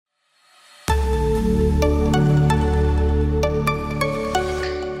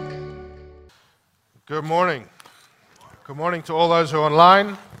Good morning. Good morning to all those who are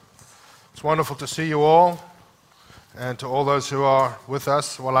online. It's wonderful to see you all. And to all those who are with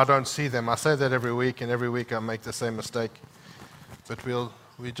us, well, I don't see them. I say that every week, and every week I make the same mistake. But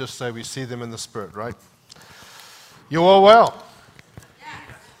we just say we see them in the Spirit, right? You all well?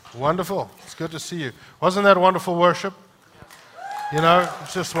 Yes. Wonderful. It's good to see you. Wasn't that wonderful worship? You know,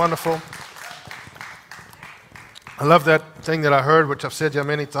 it's just wonderful. I love that thing that I heard, which I've said here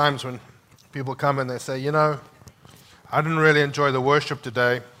many times when people come and they say, you know, I didn't really enjoy the worship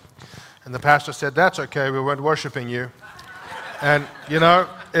today. And the pastor said, that's okay, we weren't worshiping you. And, you know,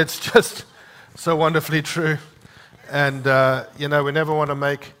 it's just so wonderfully true. And, you know, we never want to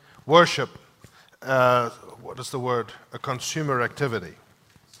make worship, what is the word, a consumer activity.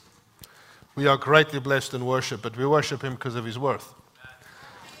 We are greatly blessed in worship, but we worship Him because of His worth.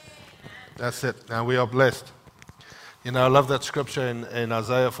 That's it. Now we are blessed. You know, I love that scripture in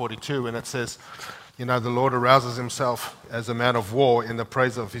Isaiah 42 when it says, you know, the Lord arouses Himself as a man of war in the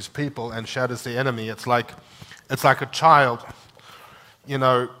praise of His people and shatters the enemy. It's like a child, you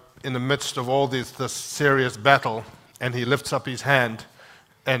know, in the midst of all this serious battle, and he lifts up his hand,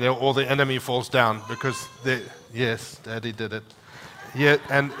 and all the enemy falls down because yes, Daddy did it. Yeah,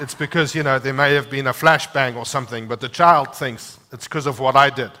 and it's because, you know, there may have been a flashbang or something, but the child thinks it's because of what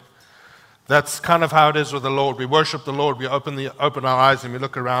I did. That's kind of how it is with the Lord. We worship the Lord. We open our eyes and we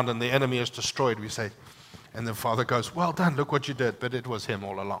look around and the enemy is destroyed. We say, and the Father goes, well done, look what you did. But it was Him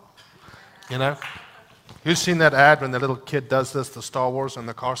all along. You know? You've seen that ad when the little kid does this, the Star Wars, and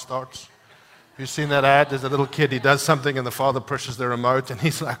the car starts? You've seen that ad? There's a little kid, he does something and the father pushes the remote and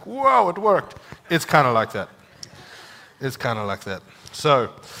he's like, whoa, it worked. It's kind of like that. It's kind of like that.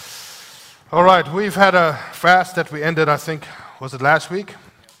 So, all right, we've had a fast that we ended, I think, was it last week?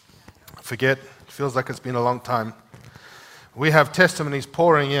 Forget, it feels like it's been a long time. We have testimonies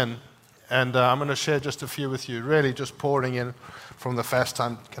pouring in, and I'm going to share just a few with you, really just pouring in from the fast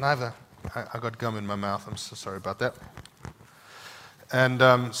time. Can I have I got gum in my mouth, I'm so sorry about that. And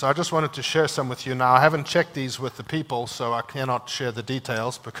so I just wanted to share some with you. Now, I haven't checked these with the people, so I cannot share the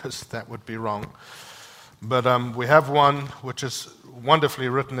details because that would be wrong. But we have one which is wonderfully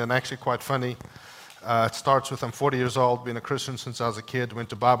written and actually quite funny. It starts with, I'm 40 years old, been a Christian since I was a kid, went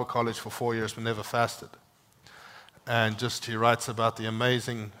to Bible college for 4 years, but never fasted. And just he writes about the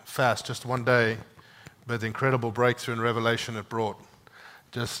amazing fast, just one day, but the incredible breakthrough and revelation it brought,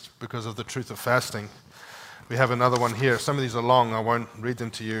 just because of the truth of fasting. We have another one here. Some of these are long, I won't read them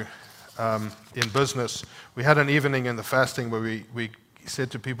to you. In business, we had an evening in the fasting where we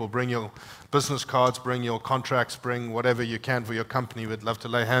said to people, bring your business cards, bring your contracts, bring whatever you can for your company. We'd love to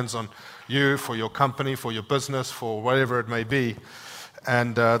lay hands on you, for your company, for your business, for whatever it may be.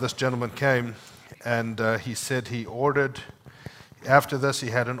 And this gentleman came, and he said he ordered, after this he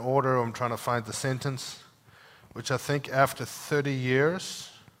had an order, I'm trying to find the sentence, which I think after 30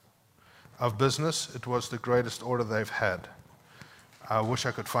 years of business, it was the greatest order they've had. I wish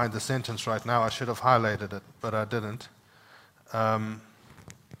I could find the sentence right now. I should have highlighted it, but I didn't.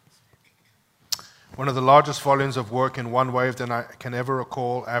 One of the largest volumes of work in one wave than I can ever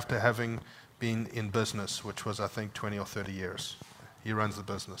recall after having been in business, which was, I think, 20 or 30 years. He runs the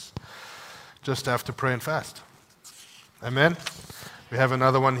business. Just after pray and fast. Amen? We have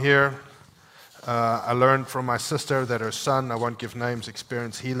another one here. I learned from my sister that her son, I won't give names,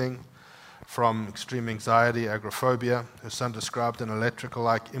 experienced healing from extreme anxiety, agoraphobia. Her son described an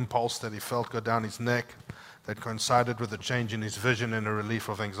electrical-like impulse that he felt go down his neck that coincided with a change in his vision and a relief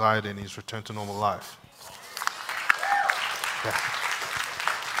of anxiety and his return to normal life. Yeah.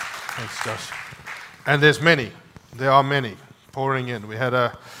 Thanks, Josh. And there are many pouring in. We had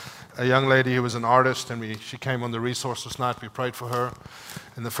a young lady who was an artist, and she came on the resources night. We prayed for her,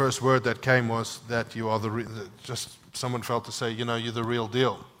 and the first word that came was that you are just someone felt to say, you know, you're the real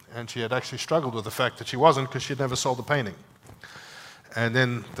deal. And she had actually struggled with the fact that she wasn't because she'd never sold a painting. And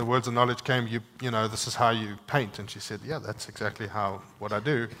then the words of knowledge came, you know, this is how you paint. And she said, yeah, that's exactly what I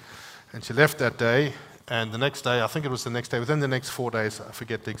do. And she left that day, and the next day, I think it was the next day, within the next 4 days, I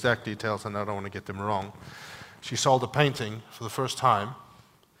forget the exact details, and I don't want to get them wrong, she sold a painting for the first time,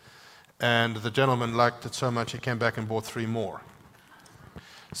 and the gentleman liked it so much he came back and bought 3 more.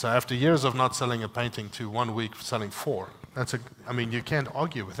 So after years of not selling a painting to 1 week selling 4, you can't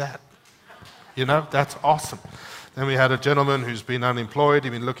argue with that. You know, that's awesome. Then we had a gentleman who's been unemployed, he'd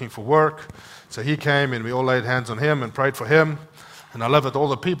been looking for work. So he came and we all laid hands on him and prayed for him. And I love it, all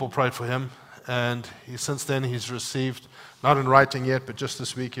the people prayed for him. And since then he's received, not in writing yet, but just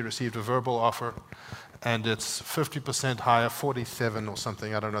this week he received a verbal offer. And it's 50% higher, 47 or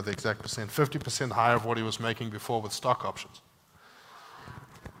something, I don't know the exact percent, 50% higher of what he was making before with stock options.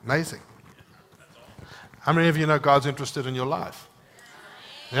 Amazing. How many of you know God's interested in your life?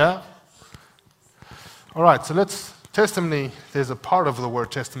 Yeah? All right, so testimony, there's a part of the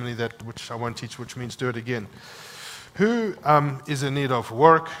word testimony which I won't teach, which means do it again. Who is in need of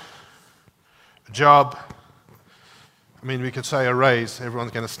work, a job? I mean, we could say a raise.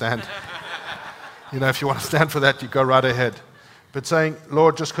 Everyone's going to stand. If you want to stand for that, you go right ahead. But saying,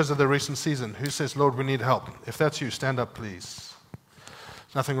 Lord, just because of the recent season, who says, Lord, we need help? If that's you, stand up, please.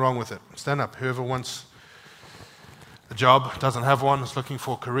 There's nothing wrong with it. Stand up. Whoever wants a job, doesn't have one, is looking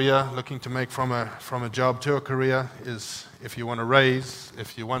for a career, looking to make from a job to a career, is if you want to raise,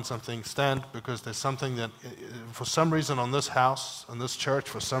 if you want something, stand, because there's something that, for some reason on this house, on this church,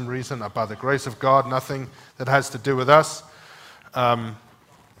 for some reason, by the grace of God, nothing that has to do with us.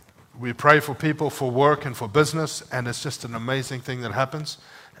 We pray for people for work and for business, and it's just an amazing thing that happens.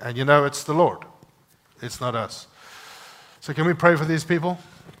 And it's the Lord. It's not us. So can we pray for these people?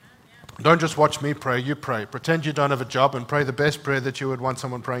 Don't just watch me pray, you pray. Pretend you don't have a job and pray the best prayer that you would want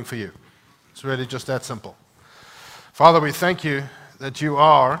someone praying for you. It's really just that simple. Father, we thank you that you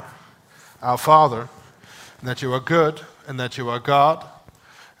are our Father, and that you are good, and that you are God,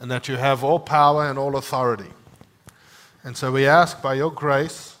 and that you have all power and all authority. And so we ask by your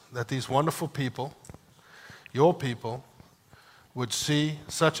grace that these wonderful people, your people, would see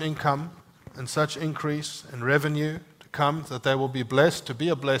such income and such increase in revenue come, that they will be blessed to be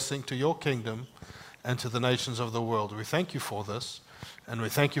a blessing to your kingdom and to the nations of the world. We thank you for this, and we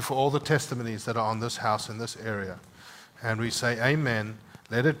thank you for all the testimonies that are on this house in this area. And we say, amen,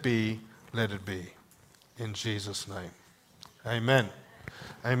 let it be, in Jesus' name. Amen.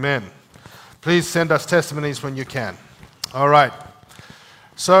 Amen. Please send us testimonies when you can. All right.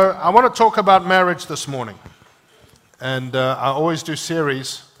 So I want to talk about marriage this morning. And I always do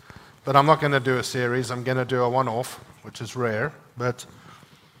series, but I'm not going to do a series. I'm going to do a one-off, which is rare, but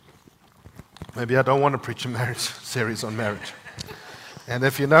maybe I don't want to preach a marriage series on marriage. And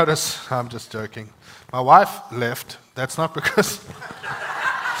if you notice, I'm just joking. My wife left. That's not because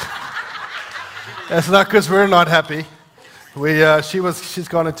we're not happy. She's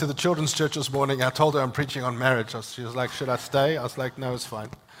gone into the children's church this morning. I told her I'm preaching on marriage. She was like, should I stay? I was like, no, it's fine.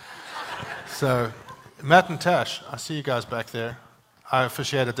 So Matt and Tash, I see you guys back there. I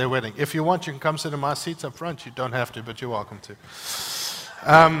officiated their wedding. If you want, you can come sit in my seats up front. You don't have to, but you're welcome to.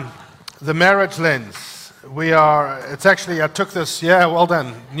 The marriage lens. It's actually, I took this, yeah, well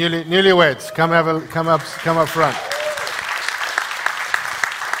done. Newlyweds, come up front.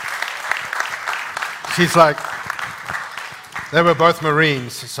 She's like, they were both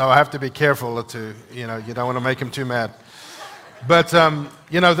Marines, so I have to be careful you don't want to make them too mad. But,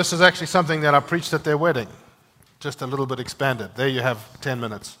 this is actually something that I preached at their wedding. Just a little bit expanded. There you have 10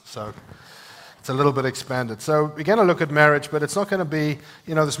 minutes. So it's a little bit expanded. So we're going to look at marriage, but it's not going to be,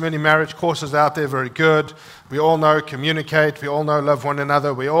 there's many marriage courses out there, very good. We all know communicate. We all know love one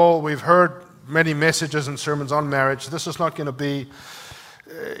another. We've heard many messages and sermons on marriage. This is not going to be,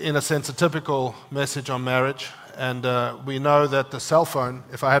 in a sense, a typical message on marriage. And we know that the cell phone,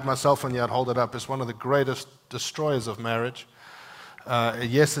 if I had my cell phone here, I'd hold it up, is one of the greatest destroyers of marriage.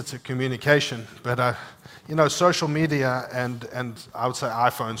 Yes, it's a communication, but social media and I would say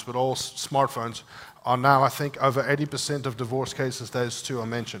iPhones, but all smartphones are now, I think, over 80% of divorce cases, those two are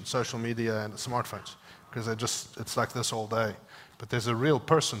mentioned, social media and smartphones, because it's like this all day. But there's a real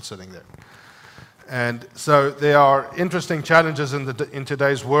person sitting there. And so there are interesting challenges in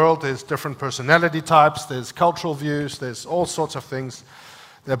today's world. There's different personality types, there's cultural views, there's all sorts of things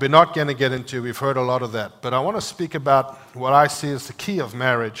that we're not going to get into. We've heard a lot of that. But I want to speak about what I see as the key of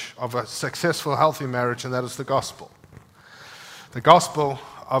marriage, of a successful, healthy marriage, and that is the gospel. The gospel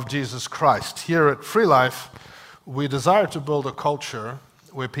of Jesus Christ. Here at Free Life, we desire to build a culture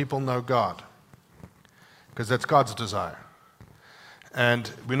where people know God, because that's God's desire.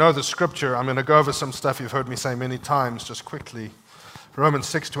 And we know the scripture. I'm going to go over some stuff you've heard me say many times, just quickly. Romans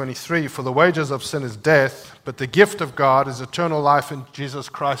 6:23, for the wages of sin is death, but the gift of God is eternal life in Jesus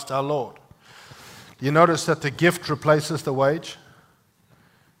Christ our Lord. You notice that the gift replaces the wage?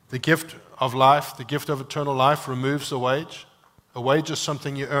 The gift of life, the gift of eternal life removes the wage. A wage is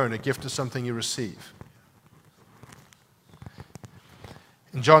something you earn, a gift is something you receive.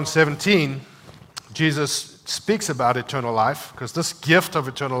 In John 17, Jesus speaks about eternal life, because this gift of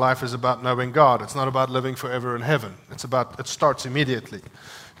eternal life is about knowing God. It's not about living forever in heaven. It starts immediately.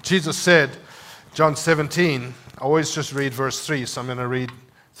 Jesus said, John 17, I always just read verse 3, so I'm going to read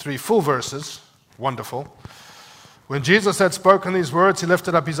 3 full verses. Wonderful. When Jesus had spoken these words, he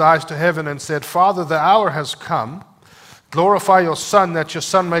lifted up his eyes to heaven and said, Father, the hour has come. Glorify your Son, that your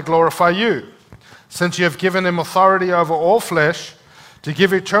Son may glorify you. Since you have given him authority over all flesh, to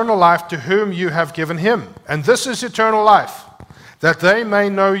give eternal life to whom you have given him. And this is eternal life, that they may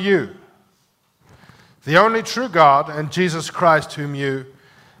know you, the only true God, and Jesus Christ whom you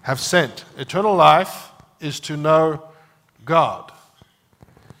have sent. Eternal life is to know God.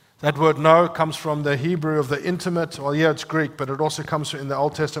 That word know comes from the Hebrew of the intimate, well, yeah, it's Greek, but it also comes in the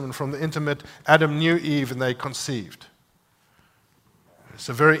Old Testament from the intimate. Adam knew Eve and they conceived. It's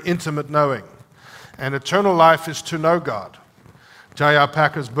a very intimate knowing. And eternal life is to know God. J.I.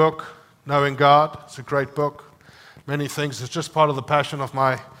 Packer's book, Knowing God, it's a great book. Many things. It's just part of the passion of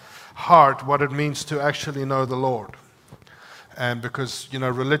my heart, what it means to actually know the Lord. And because,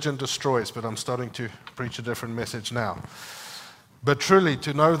 religion destroys, but I'm starting to preach a different message now. But truly,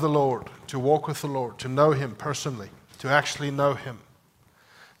 to know the Lord, to walk with the Lord, to know him personally, to actually know him,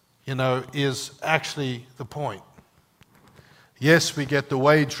 is actually the point. Yes, we get the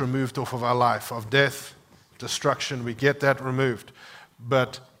wage removed off of our life, of death, destruction, we get that removed.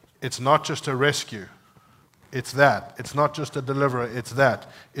 But it's not just a rescue. It's that. It's not just a deliverer, it's that.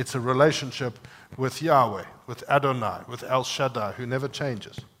 It's a relationship with Yahweh, with Adonai, with El Shaddai, who never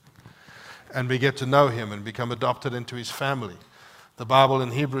changes. And we get to know him and become adopted into his family. The Bible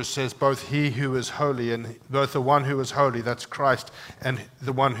in Hebrews says both he who is holy and both the one who is holy, that's Christ, and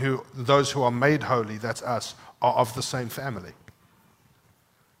those who are made holy, that's us, are of the same family.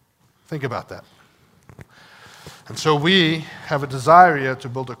 Think about that. And so we have a desire here to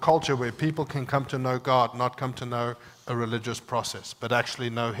build a culture where people can come to know God, not come to know a religious process, but actually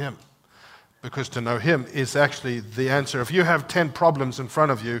know him. Because to know him is actually the answer. If you have 10 problems in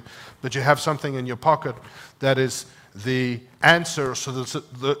front of you, but you have something in your pocket that is the answer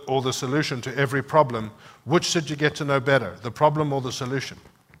or the solution to every problem, which should you get to know better, the problem or the solution?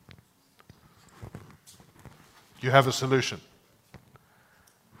 You have a solution.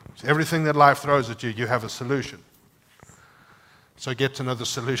 So everything that life throws at you, you have a solution. So get to know the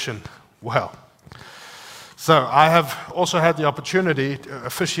solution well. So I have also had the opportunity to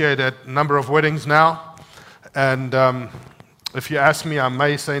officiate at a number of weddings now. And if you ask me, I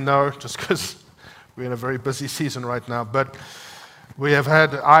may say no, just because we're in a very busy season right now. But I've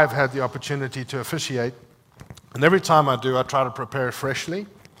had the opportunity to officiate. And every time I do, I try to prepare it freshly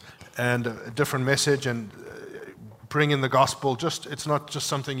and a different message and bring in the gospel. It's not just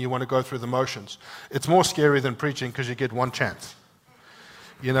something you want to go through the motions. It's more scary than preaching because you get one chance.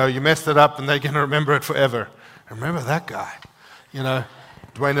 You messed it up and they're going to remember it forever. Remember that guy.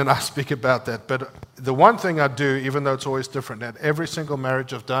 Dwayne and I speak about that. But the one thing I do, even though it's always different, at every single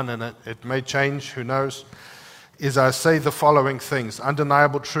marriage I've done, and it may change, who knows, is I say the following things,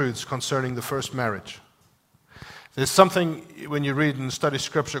 undeniable truths concerning the first marriage. There's something when you read and study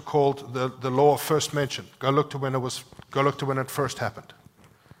Scripture called the law of first mention. Go look to when it first happened.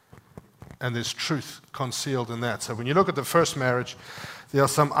 And there's truth concealed in that. So when you look at the first marriage, there are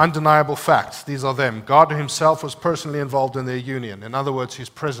some undeniable facts. These are them. God himself was personally involved in their union. In other words, his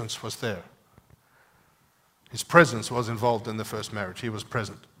presence was there. His presence was involved in the first marriage. He was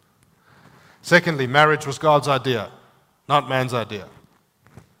present. Secondly, marriage was God's idea, not man's idea.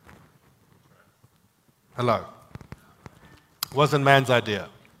 Hello. It wasn't man's idea.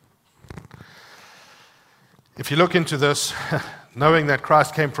 If you look into this, knowing that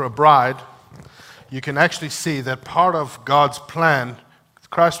Christ came for a bride, you can actually see that part of God's plan,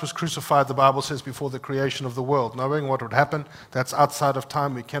 Christ was crucified, the Bible says, before the creation of the world. Knowing what would happen, that's outside of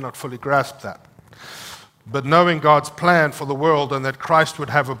time. We cannot fully grasp that. But knowing God's plan for the world and that Christ would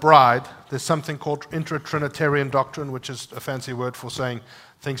have a bride, there's something called intra-Trinitarian doctrine, which is a fancy word for saying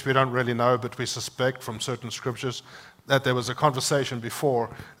things we don't really know, but we suspect from certain scriptures that there was a conversation before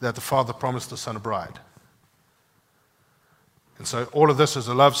that the Father promised the Son a bride. And so all of this is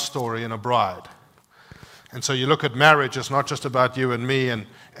a love story and a bride. And so you look at marriage, it's not just about you and me and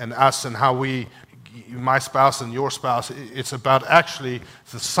us and how my spouse and your spouse. It's about actually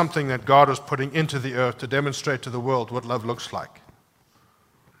something that God is putting into the earth to demonstrate to the world what love looks like,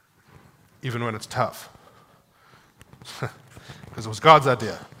 even when it's tough. Because it was God's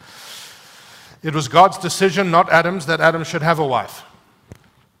idea. It was God's decision, not Adam's, that Adam should have a wife.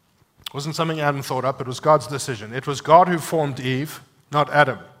 It wasn't something Adam thought up, it was God's decision. It was God who formed Eve, not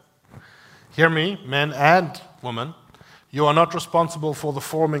Adam. Hear me, men and women, you are not responsible for the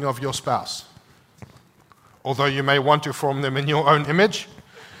forming of your spouse. Although you may want to form them in your own image,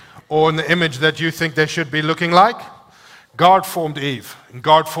 or in the image that you think they should be looking like, God formed Eve, and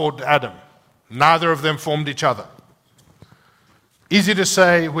God formed Adam. Neither of them formed each other. Easy to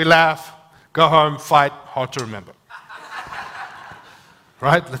say, we laugh, go home, fight, hard to remember.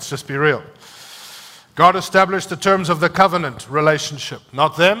 Right? Let's just be real. God established the terms of the covenant relationship,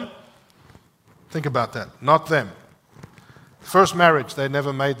 not them. Think about that. Not them. First marriage, they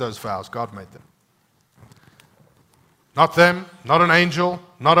never made those vows. God made them. Not them, not an angel,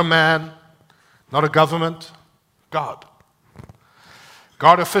 not a man, not a government. God.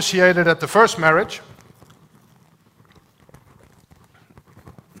 God officiated at the first marriage.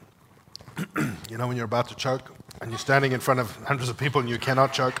 You know when you're about to choke and you're standing in front of hundreds of people and you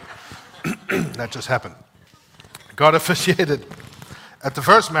cannot choke? That just happened. God officiated at the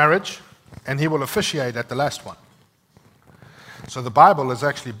first marriage, and he will officiate at the last one. So the Bible is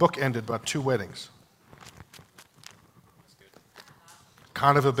actually bookended by 2 weddings.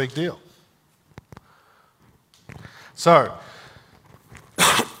 Kind of a big deal. So,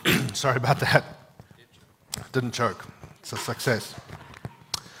 sorry about that. Didn't choke. It's a success.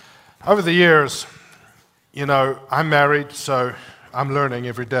 Over the years, you know, I'm married, so I'm learning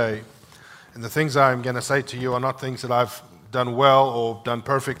every day. And the things I'm going to say to you are not things that I've done well or done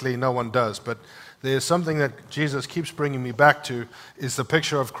perfectly. No one does. But there's something that Jesus keeps bringing me back to, is the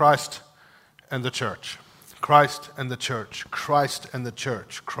picture of Christ and the church. Christ and the church. Christ and the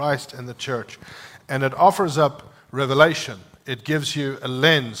church. Christ and the church. And it offers up revelation. It gives you a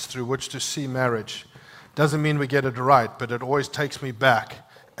lens through which to see marriage. Doesn't mean we get it right, but it always takes me back,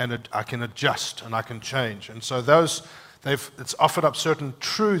 and I can adjust and I can change. And so it's offered up certain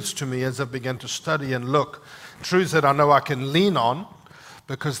truths to me as I begin to study and look. Truths that I know I can lean on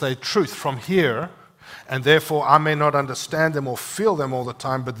because they're truth from here, and therefore I may not understand them or feel them all the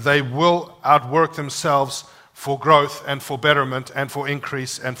time, but they will outwork themselves for growth and for betterment and for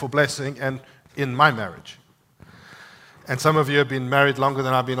increase and for blessing and in my marriage. And some of you have been married longer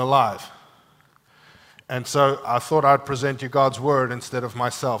than I've been alive. And so I thought I'd present you God's word instead of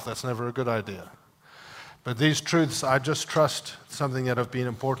myself. That's never a good idea. But these truths, I just trust something that have been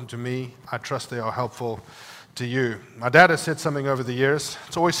important to me. I trust they are helpful to you. My dad has said something over the years.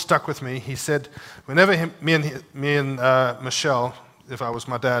 It's always stuck with me. He said, whenever me and Michelle, if I was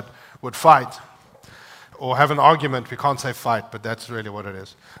my dad, would fight or have an argument, we can't say fight, but that's really what it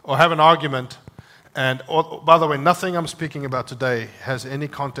is, or have an argument, by the way, nothing I'm speaking about today has any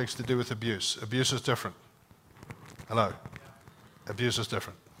context to do with abuse. Abuse is different. Hello? Abuse is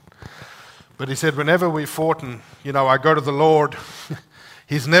different. But he said, whenever we fought and, I go to the Lord,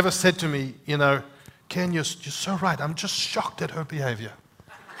 he's never said to me, Ken, you're so right. I'm just shocked at her behavior.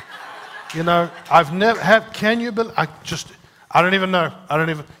 I've never had, can you believe, I don't even know.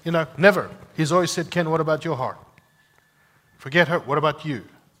 Never. He's always said, Ken, what about your heart? Forget her. What about you?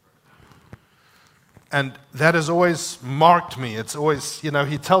 And that has always marked me. It's always,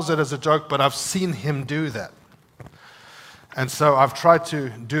 he tells it as a joke, but I've seen him do that. And so I've tried to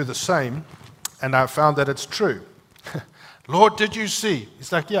do the same, and I've found that it's true. Lord, did you see?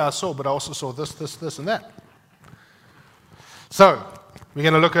 He's like, yeah, I saw, but I also saw this, and that. So, we're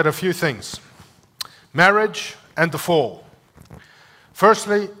going to look at a few things. Marriage and the fall.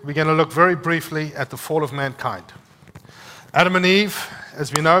 Firstly, we're going to look very briefly at the fall of mankind. Adam and Eve,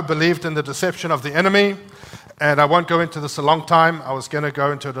 as we know, believed in the deception of the enemy, and I won't go into this a long time. I was going to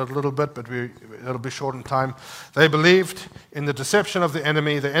go into it a little bit, but it'll be short in time. They believed in the deception of the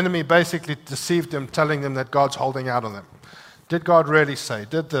enemy. The enemy basically deceived them, telling them that God's holding out on them. Did God really say?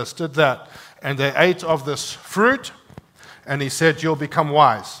 Did this, did that? And they ate of this fruit, and he said, you'll become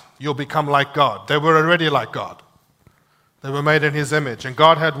wise. You'll become like God. They were already like God. They were made in his image, and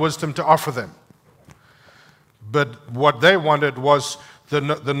God had wisdom to offer them. But what they wanted was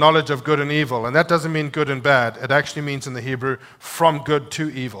the knowledge of good and evil. And that doesn't mean good and bad. It actually means in the Hebrew, from good to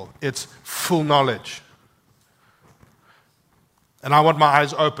evil. It's full knowledge. And I want my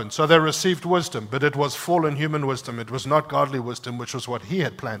eyes open. So they received wisdom, but it was fallen human wisdom. It was not godly wisdom, which was what he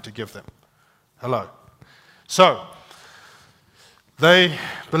had planned to give them. Hello. So, they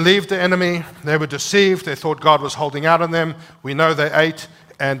believed the enemy. They were deceived. They thought God was holding out on them. We know they ate,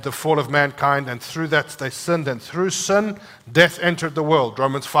 and the fall of mankind, and through that they sinned. And through sin, death entered the world.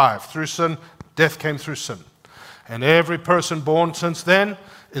 Romans 5. Through sin, death came through sin. And every person born since then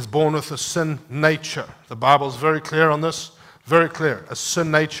is born with a sin nature. The Bible's very clear on this. Very clear, a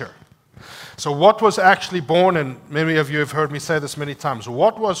sin nature. So what was actually born, and many of you have heard me say this many times,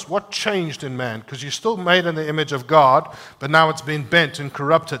 what changed in man? Because you're still made in the image of God, but now it's been bent and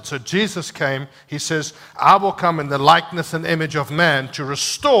corrupted. So Jesus came, he says, I will come in the likeness and image of man to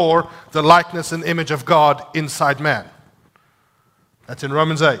restore the likeness and image of God inside man. That's in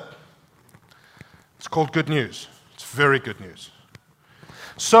Romans 8. It's called good news. It's very good news.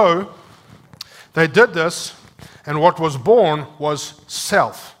 So, they did this, and what was born was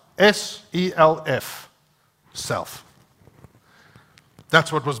self. S-E-L-F. Self.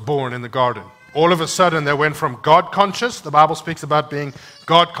 That's what was born in the garden. All of a sudden, they went from God conscious. The Bible speaks about being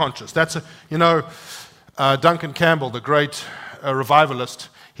God conscious. That's, Duncan Campbell, the great revivalist,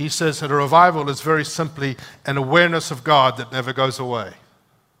 he says that a revival is very simply an awareness of God that never goes away.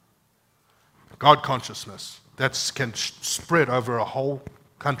 God consciousness that can spread over a whole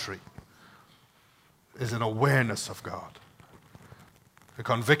country is an awareness of God, a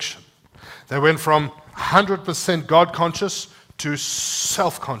conviction. They went from 100% God conscious to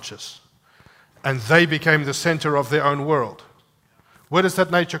self-conscious, and they became the center of their own world. Where does that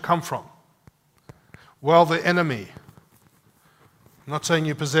nature come from? Well, the enemy. I'm not saying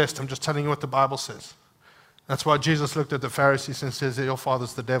you're possessed, I'm just telling you what the Bible says. That's why Jesus looked at the Pharisees and says, your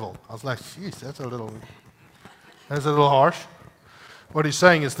father's the devil. I was like, geez, that's a little harsh. What he's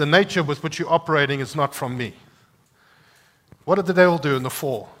saying is the nature with which you're operating is not from me. What did the devil do in the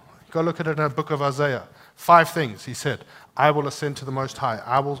fall? Go look at it in the book of Isaiah. 5 things he said. I will ascend to the Most High.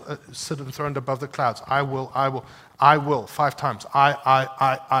 I will sit enthroned above the clouds. I will. 5 times.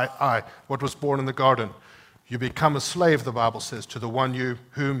 I. What was born in the garden? You become a slave, the Bible says, to the one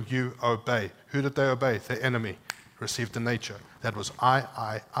whom you obey. Who did they obey? The enemy received the nature. That was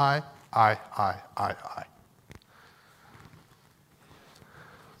I.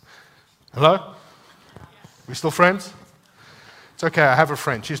 Hello? We still friends? It's okay, I have a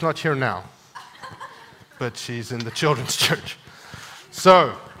friend. She's not here now, but she's in the children's church.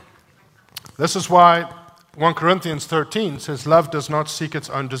 So, this is why 1 Corinthians 13 says, love does not seek its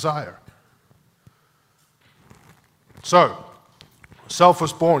own desire. So, self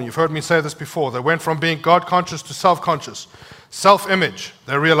was born. You've heard me say this before. They went from being God-conscious to self-conscious. Self-image.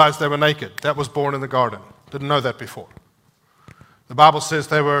 They realized they were naked. That was born in the garden. Didn't know that before. The Bible says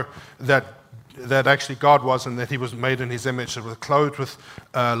that actually God was, and that he was made in his image, that was clothed with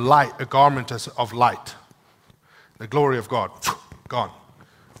light, a garment of light. The glory of God. Gone.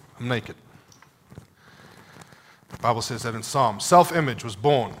 I'm naked. The Bible says that in Psalms. Self-image was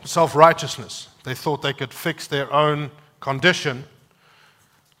born. Self-righteousness. They thought they could fix their own condition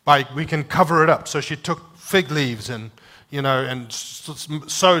by, we can cover it up. So she took fig leaves and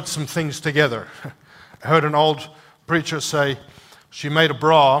sewed some things together. I heard an old preacher say she made a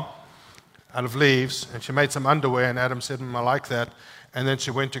bra out of leaves and she made some underwear, and Adam said, I like that. And then she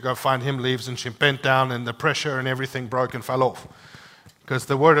went to go find him leaves, and she bent down and the pressure and everything broke and fell off. Because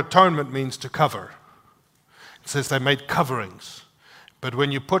the word atonement means to cover. It says they made coverings. But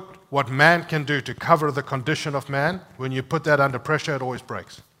when you put what man can do to cover the condition of man, when you put that under pressure, it always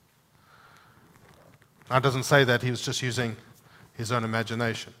breaks. Now, it doesn't say that. He was just using his own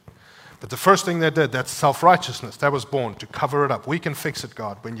imagination. But the first thing they did, that's self-righteousness. That was born to cover it up. We can fix it,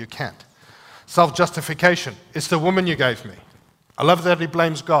 God, when you can't. Self-justification. It's the woman you gave me. I love that he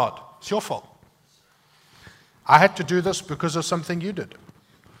blames God. It's your fault. I had to do this because of something you did.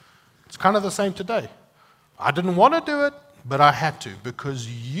 It's kind of the same today. I didn't want to do it, but I had to because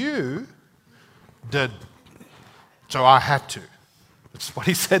you did. So I had to. That's what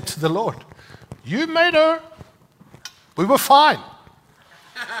he said to the Lord. You made her. We were fine.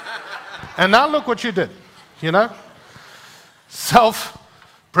 And now look what you did.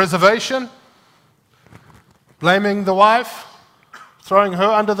 Self-preservation, blaming the wife, throwing her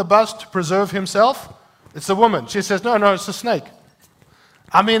under the bus to preserve himself. It's the woman. She says, no, it's the snake.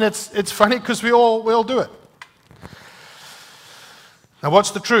 I mean, it's funny because we all do it. Now,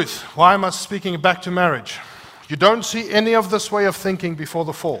 what's the truth? Why am I speaking back to marriage? You don't see any of this way of thinking before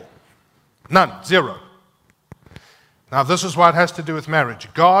the fall. None. Zero. Now, this is what it has to do with marriage.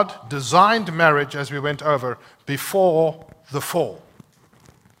 God designed marriage, as we went over, before the fall.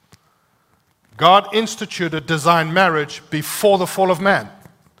 God designed marriage before the fall of man.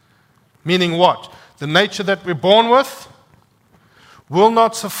 Meaning what? The nature that we're born with will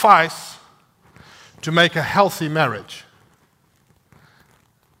not suffice to make a healthy marriage.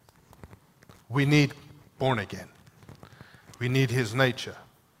 We need born again. We need his nature.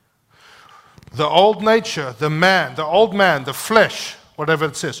 The old nature, the old man, the flesh, whatever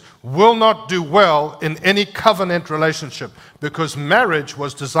it says, will not do well in any covenant relationship because marriage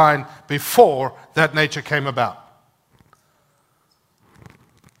was designed before that nature came about.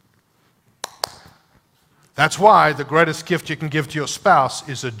 That's why the greatest gift you can give to your spouse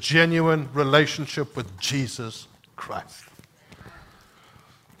is a genuine relationship with Jesus Christ.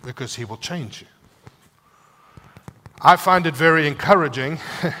 Because he will change you. I find it very encouraging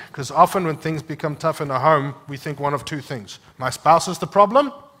because often when things become tough in a home, we think one of 2 things. My spouse is the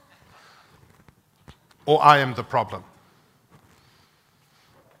problem, or I am the problem.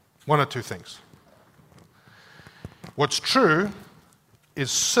 One or 2 things. What's true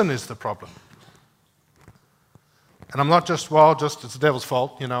is sin is the problem. And I'm not just, it's the devil's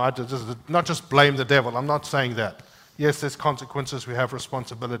fault. I not just blame the devil. I'm not saying that. Yes, there's consequences. We have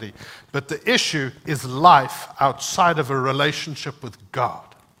responsibility. But the issue is life outside of a relationship with God.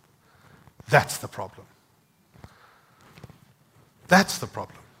 That's the problem. That's the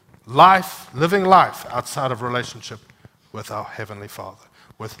problem. Living life outside of relationship with our Heavenly Father.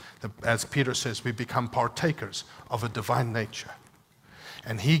 As Peter says, we become partakers of a divine nature.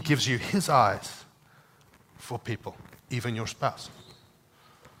 And He gives you His eyes for people, even your spouse.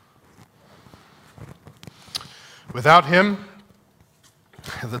 Without Him,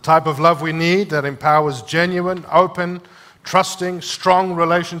 the type of love we need that empowers genuine, open, trusting, strong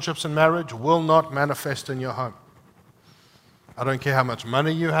relationships in marriage will not manifest in your home. I don't care how much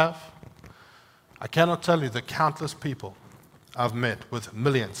money you have. I cannot tell you the countless people I've met with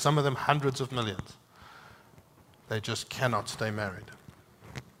millions, some of them hundreds of millions. They just cannot stay married.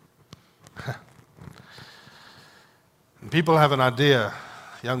 And people have an idea,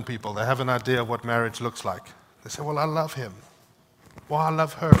 young people, they have an idea of what marriage looks like. They say, well, I love him. Well, I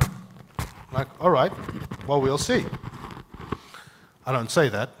love her. I'm like, all right, well, we'll see. I don't say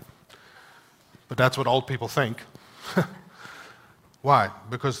that, but that's what old people think. Why?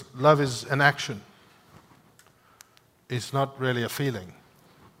 Because love is an action. It's not really a feeling.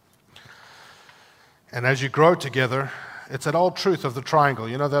 And as you grow together, it's that old truth of the triangle.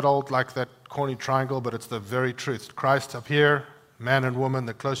 You know that old, like that corny triangle, but it's the very truth. Christ up here, man and woman,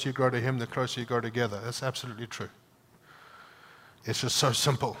 the closer you grow to Him, the closer you grow together. That's absolutely true. It's just so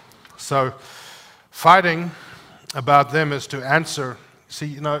simple. So fighting about them is to answer. See,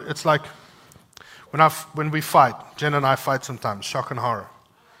 you know, it's like when we fight, Jen and I fight sometimes, shock and horror.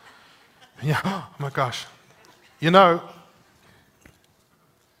 Yeah, oh my gosh. You know,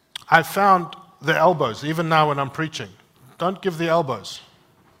 I found the elbows, even now when I'm preaching. Don't give the elbows.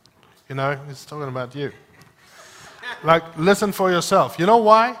 You know, he's talking about you. Like, listen for yourself. You know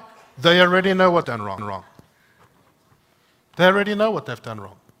why? They already know what they've done wrong. They already know what they've done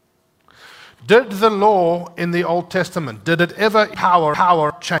wrong. Did the law in the Old Testament, did it ever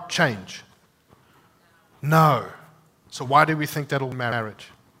power change? No. So why do we think that'll marriage?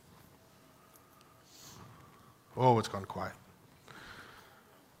 Oh, it's gone quiet.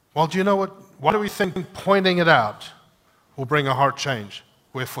 Well, do you know what? Why do we think pointing it out will bring a heart change?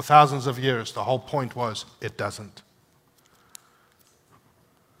 Where for thousands of years the whole point was it doesn't.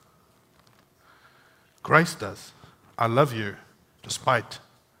 Grace does. I love you despite.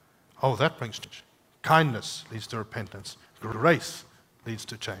 Oh, that brings change. Kindness leads to repentance. Grace leads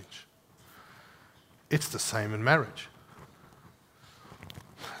to change. It's the same in marriage.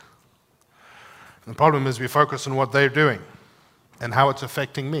 The problem is we focus on what they're doing and how it's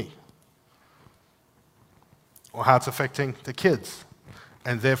affecting me, or how it's affecting the kids,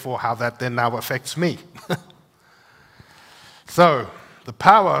 and therefore how that then now affects me. So, the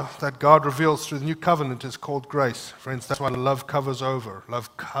power that God reveals through the new covenant is called grace. Friends, that's why love covers over.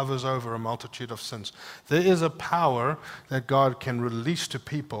 Love covers over a multitude of sins. There is a power that God can release to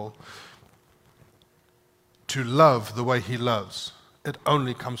people to love the way He loves. It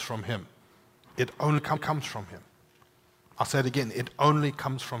only comes from Him. It only comes from Him. I'll say it again. It only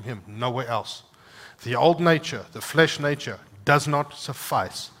comes from Him, nowhere else. The old nature, the flesh nature, does not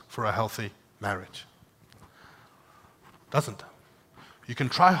suffice for a healthy marriage. Doesn't. You can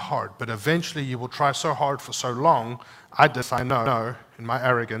try hard, but eventually you will try so hard for so long. I know, in my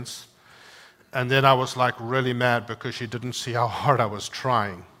arrogance. And then I was like really mad because she didn't see how hard I was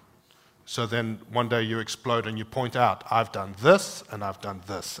trying. So then one day you explode and you point out, I've done this, and I've done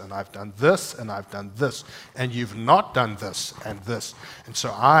this, and I've done this, and I've done this, and you've not done this and this. And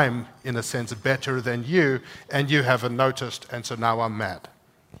so I'm, in a sense, better than you, and you haven't noticed, and so now I'm mad.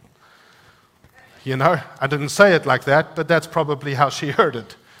 You know, I didn't say it like that, but that's probably how she heard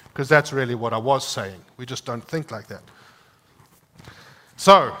it, because that's really what I was saying. We just don't think like that.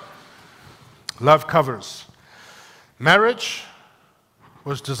 So, love covers. Marriage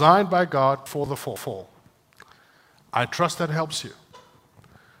was designed by God for the fall. I trust that helps you.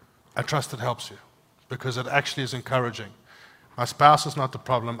 I trust it helps you, because it actually is encouraging. My spouse is not the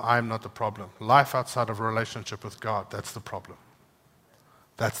problem, I'm not the problem. Life outside of a relationship with God, that's the problem.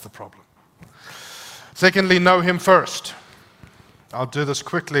 That's the problem. Secondly, know Him first. I'll do this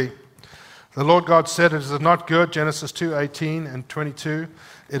quickly. The Lord God said, it is not good, Genesis 2:18 and 22.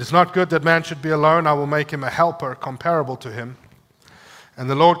 It is not good that man should be alone. I will make him a helper comparable to him. And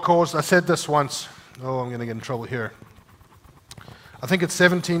the Lord caused, I said this once, I'm going to get in trouble here. I think it's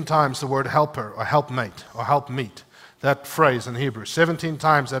 17 times the word helper or helpmate or helpmeet. That phrase in Hebrew. 17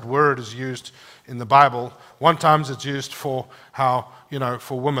 times that word is used in the Bible. One time it's used for how,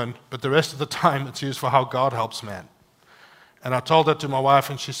 for women, but the rest of the time it's used for how God helps man. And I told that to my wife,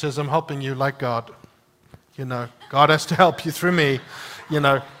 and she says, I'm helping you like God. God has to help you through me,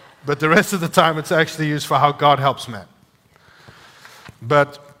 but the rest of the time it's actually used for how God helps man.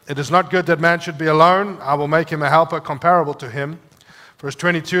 But it is not good that man should be alone. I will make him a helper comparable to him. Verse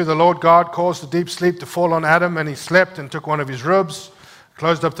 22, the Lord God caused a deep sleep to fall on Adam, and he slept and took one of his ribs,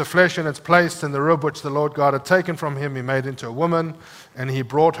 closed up the flesh in its place, and the rib which the Lord God had taken from him he made into a woman, and he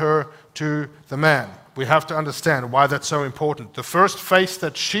brought her to the man. We have to understand why that's so important. The first face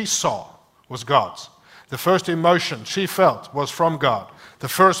that she saw was God's. The first emotion she felt was from God. The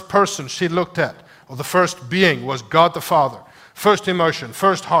first person she looked at, or the first being, was God the Father. First emotion,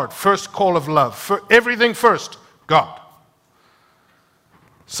 first heart, first call of love, everything first, God.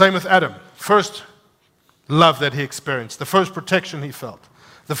 Same with Adam. First love that he experienced, the first protection he felt,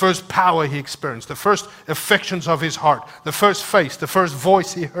 the first power he experienced, the first affections of his heart, the first face, the first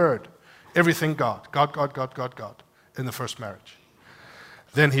voice he heard. Everything God, God, God, God, God, God, in the first marriage.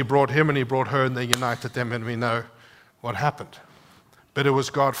 Then he brought him and he brought her, and they united them, and we know what happened. But it was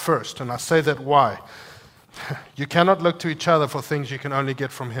God first, and I say that why? You cannot look to each other for things you can only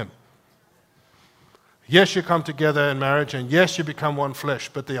get from him. Yes, you come together in marriage, and yes, you become one flesh,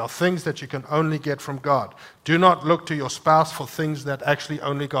 but there are things that you can only get from God. Do not look to your spouse for things that actually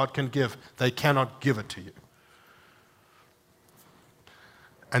only God can give. They cannot give it to you.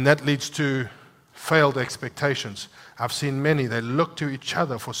 And that leads to failed expectations. I've seen many, they look to each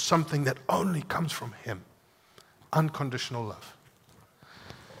other for something that only comes from him. Unconditional love.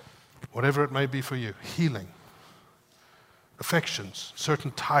 Whatever it may be for you, healing, affections,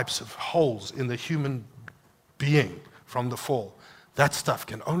 certain types of holes in the human being from the fall. That stuff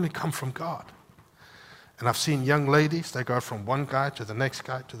can only come from God. And I've seen young ladies, they go from one guy to the next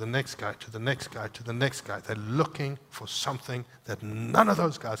guy, to the next guy, to the next guy, to the next guy. They're looking for something that none of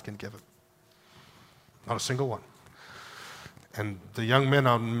those guys can give them. Not a single one. And the young men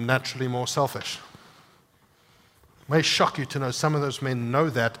are naturally more selfish. It may shock you to know some of those men know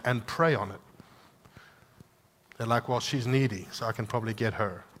that and prey on it. They're like, well, she's needy, so I can probably get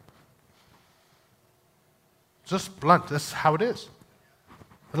her. Just blunt, that's how it is.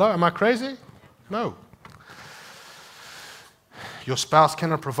 Hello, am I crazy? No. Your spouse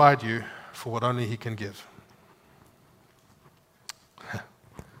cannot provide you for what only he can give.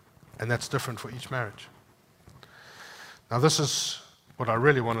 And that's different for each marriage. Now this is what I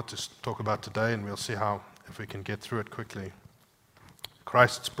really wanted to talk about today, and we'll see if we can get through it quickly.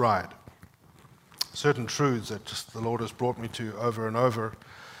 Christ's bride. Certain truths that just the Lord has brought me to over and over.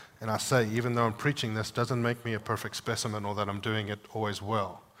 And I say, even though I'm preaching this, doesn't make me a perfect specimen or that I'm doing it always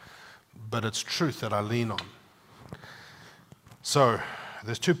well. But it's truth that I lean on. So,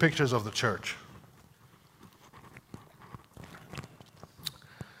 there's two pictures of the church.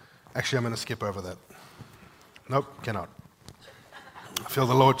 Actually, I'm going to skip over that. Nope, cannot. I feel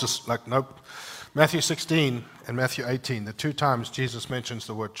the Lord just like, nope. Matthew 16 and Matthew 18, the two times Jesus mentions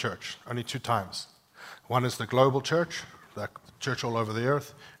the word church. Only two times. One is the global church, the church all over the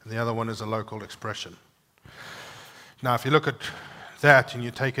earth, and the other one is a local expression. Now, if you look at that and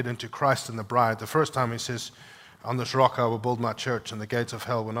you take it into Christ and the bride, the first time he says, on this rock I will build my church, and the gates of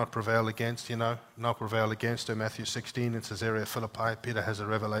hell will not prevail against, not prevail against her. Matthew 16, in Caesarea Philippi, Peter has a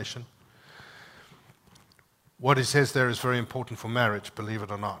revelation. What he says there is very important for marriage, believe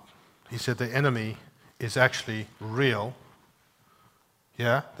it or not. He said the enemy is actually real.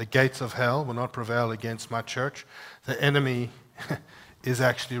 Yeah, the gates of hell will not prevail against my church. The enemy is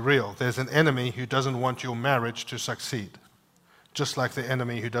actually real. There's an enemy who doesn't want your marriage to succeed, just like the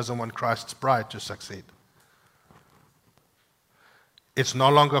enemy who doesn't want Christ's bride to succeed. It's no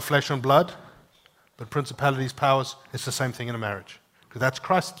longer flesh and blood, but principalities, powers, it's the same thing in a marriage. Because that's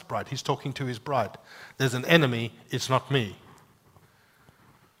Christ's bride. He's talking to his bride. There's an enemy, it's not me.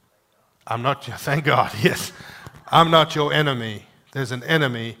 I'm not, thank God, yes. I'm not your enemy. There's an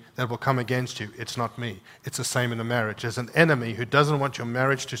enemy that will come against you. It's not me. It's the same in a marriage. There's an enemy who doesn't want your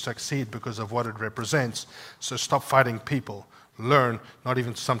marriage to succeed because of what it represents. So stop fighting people. Learn, not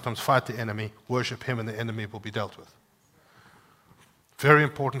even sometimes fight the enemy. Worship him and the enemy will be dealt with. Very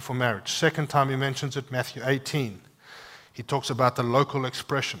important for marriage. Second time he mentions it, Matthew 18. He talks about the local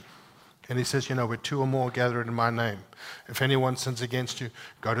expression. And he says, where two or more gathered in my name. If anyone sins against you,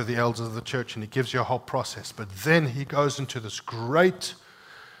 go to the elders of the church, and he gives you a whole process. But then he goes into this great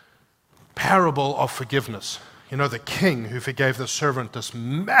parable of forgiveness. The king who forgave the servant this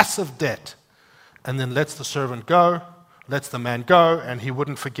massive debt, and then lets the servant go, lets the man go, and he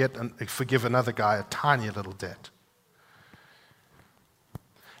wouldn't forgive another guy a tiny little debt.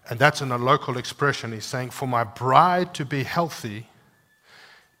 And that's in a local expression. He's saying, for my bride to be healthy,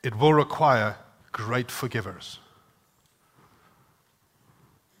 it will require great forgivers.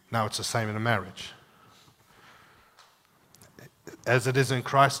 Now it's the same in a marriage. as it is in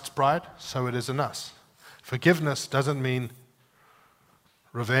Christ's bride, so it is in us. Forgiveness doesn't mean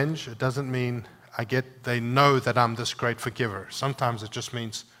revenge. It doesn't mean they know that I'm this great forgiver. Sometimes it just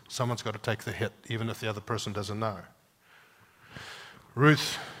means someone's got to take the hit, even if the other person doesn't know.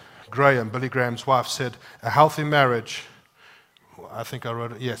 Ruth Graham, Billy Graham's wife, said, a healthy marriage, I think I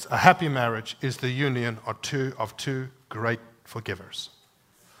wrote it, yes, a happy marriage is the union of two great forgivers.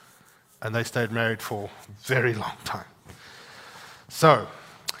 And they stayed married for a very long time. So,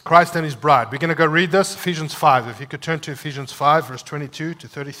 Christ and his bride. We're going to go read this, Ephesians 5. If you could turn to Ephesians 5, verse 22 to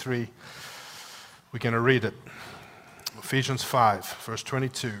 33. We're going to read it. Ephesians 5, verse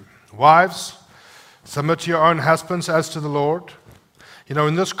 22. Wives, submit to your own husbands as to the Lord. You know,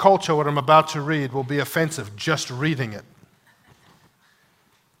 in this culture, what I'm about to read will be offensive, just reading it.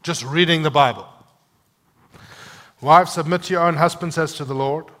 Just reading the Bible. Wives, submit to your own husbands as to the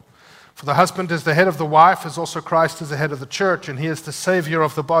Lord. For the husband is the head of the wife, as also Christ is the head of the church, and he is the Savior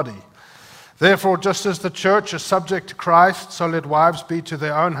of the body. Therefore, just as the church is subject to Christ, so let wives be to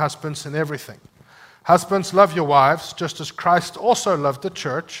their own husbands in everything. Husbands, love your wives, just as Christ also loved the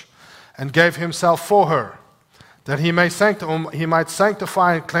church and gave himself for her, that he might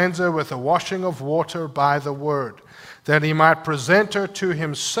sanctify and cleanse her with the washing of water by the word, that he might present her to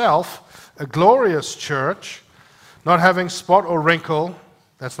himself a glorious church, not having spot or wrinkle.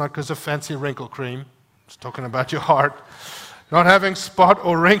 That's not because of fancy wrinkle cream. It's talking about your heart. Not having spot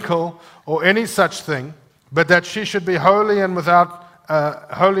or wrinkle or any such thing, but that she should be holy and without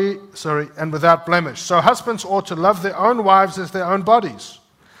blemish. So husbands ought to love their own wives as their own bodies.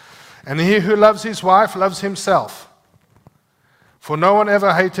 And he who loves his wife loves himself. For no one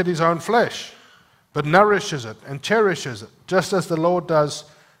ever hated his own flesh, but nourishes it and cherishes it, just as the Lord does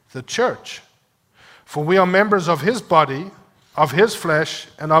the church. For we are members of his body, of his flesh,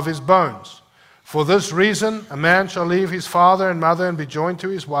 and of his bones. For this reason, a man shall leave his father and mother and be joined to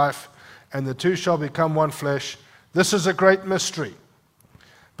his wife, and the two shall become one flesh. This is a great mystery.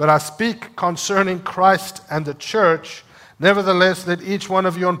 But I speak concerning Christ and the church. Nevertheless, let each one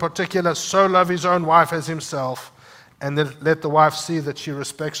of you in particular so love his own wife as himself, and let the wife see that she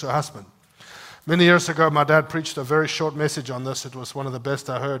respects her husband. Many years ago, my dad preached a very short message on this. It was one of the best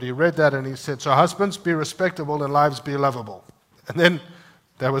I heard. He read that and he said, so husbands, be respectable and wives be lovable. And then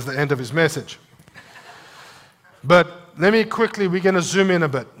that was the end of his message. But let me quickly, we're going to zoom in a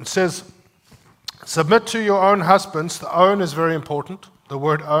bit. It says, submit to your own husbands. The own is very important. The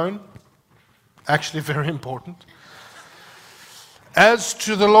word own, actually very important. As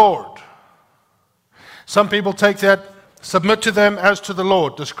to the Lord. Some people take that, submit to them as to the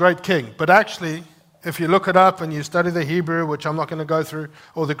Lord, this great king. But actually, if you look it up and you study the Hebrew, which I'm not going to go through,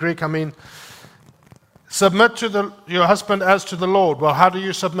 or the Greek, submit to your husband as to the Lord. Well, how do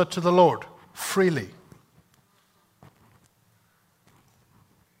you submit to the Lord? Freely.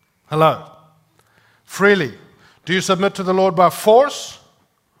 Hello? Freely. Do you submit to the Lord by force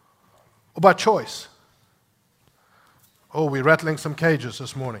or by choice? Oh, we're rattling some cages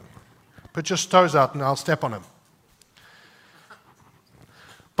this morning. Put your toes out and I'll step on them.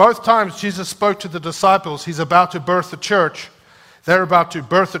 Both times Jesus spoke to the disciples, he's about to birth the church. They're about to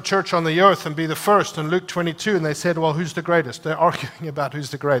birth the church on the earth and be the first in Luke 22. And they said, well, who's the greatest? They're arguing about who's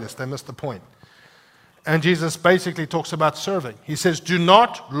the greatest. They missed the point. And Jesus basically talks about serving. He says, do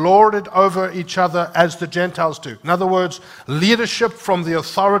not lord it over each other as the Gentiles do. In other words, leadership from the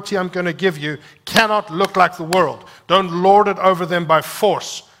authority I'm going to give you cannot look like the world. Don't lord it over them by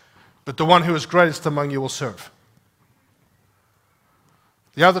force, but the one who is greatest among you will serve.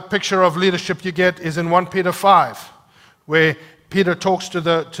 The other picture of leadership you get is in 1 Peter 5, where Peter talks to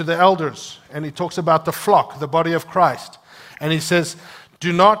the elders, and he talks about the flock, the body of Christ. And he says,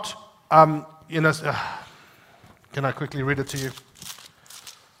 do not... can I quickly read it to you?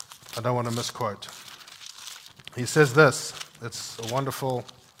 I don't want to misquote. He says this. It's a wonderful,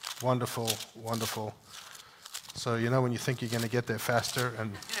 wonderful, wonderful. So, when you think you're going to get there faster.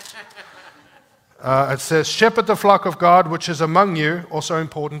 And it says, shepherd the flock of God, which is among you, also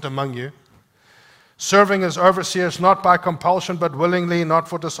important among you, serving as overseers, not by compulsion, but willingly, not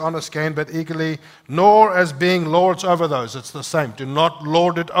for dishonest gain, but eagerly, nor as being lords over those. It's the same. Do not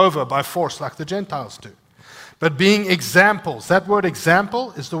lord it over by force like the Gentiles do, but being examples. That word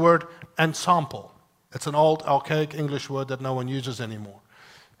example is the word ensample. It's an old, archaic English word that no one uses anymore.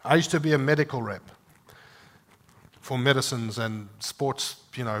 I used to be a medical rep for medicines and sports,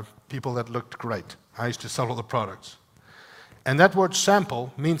 people that looked great. I used to sell all the products. And that word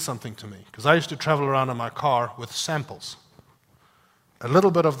sample means something to me, because I used to travel around in my car with samples, a little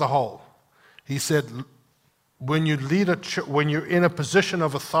bit of the whole. He said, when you lead when you're in a position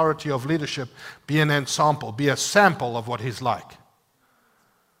of authority, of leadership, be an ensample, be a sample of what he's like.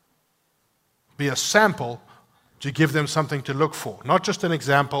 Be a sample to give them something to look for. Not just an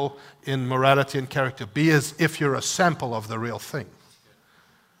example in morality and character. Be as if you're a sample of the real thing.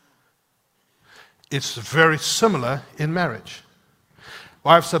 It's very similar in marriage.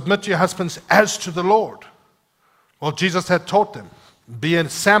 Wives, submit to your husbands as to the Lord. Well, Jesus had taught them, be a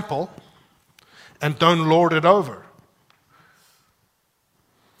sample and don't lord it over.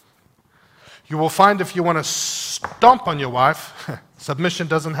 You will find if you want to stomp on your wife, submission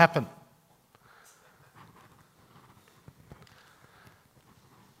doesn't happen.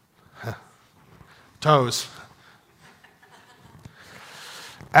 Toes.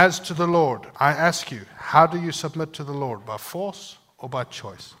 As to the Lord, I ask you, how do you submit to the Lord? By force or by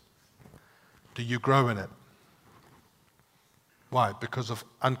choice? Do you grow in it? Why? Because of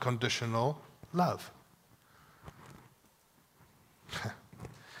unconditional love.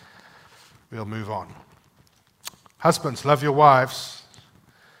 We'll move on. Husbands, love your wives.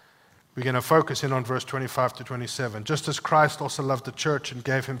 We're going to focus in on verse 25 to 27. Just as Christ also loved the church and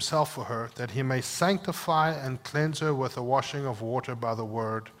gave himself for her, that he may sanctify and cleanse her with the washing of water by the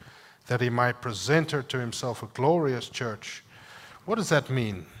word, that he might present her to himself a glorious church. What does that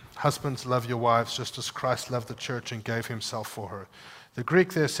mean? Husbands, love your wives just as Christ loved the church and gave himself for her. The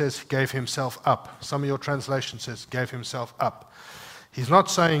Greek there says gave himself up. Some of your translation says gave himself up. He's not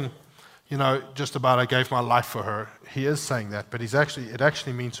saying, just about I gave my life for her. He is saying that, but it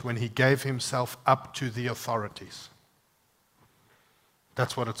actually means when he gave himself up to the authorities.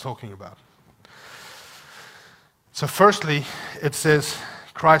 That's what it's talking about. So firstly, it says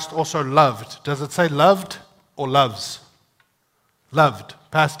Christ also loved. Does it say loved or loves? Loved,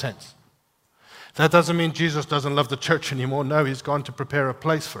 past tense. That doesn't mean Jesus doesn't love the church anymore. No, he's gone to prepare a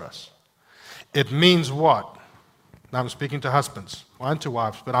place for us. It means what? Now I'm speaking to husbands, and to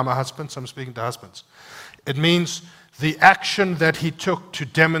wives, but I'm a husband, so I'm speaking to husbands. It means the action that he took to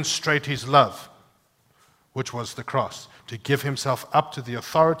demonstrate his love, which was the cross, to give himself up to the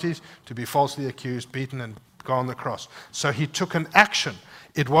authorities, to be falsely accused, beaten, and go on the cross. So he took an action.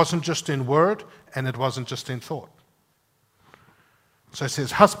 It wasn't just in word, and it wasn't just in thought. So it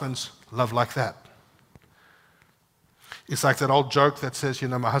says, husbands, love like that. It's like that old joke that says,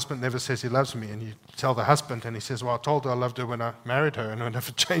 my husband never says he loves me. And you tell the husband, and he says, well, I told her I loved her when I married her, and when if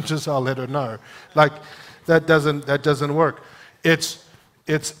it changes, I'll let her know. Like, that doesn't work. It's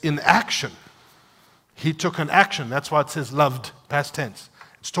in action. He took an action. That's why it says loved, past tense.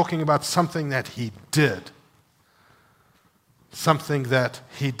 It's talking about something that he did. Something that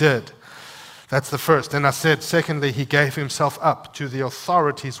he did. That's the first. And I said, secondly, he gave himself up to the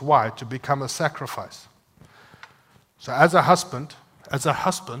authorities. Why? To become a sacrifice. So as a husband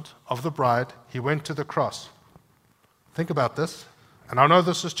of the bride, he went to the cross. Think about this. And I know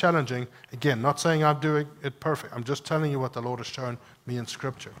this is challenging. Again, not saying I'm doing it perfect. I'm just telling you what the Lord has shown me in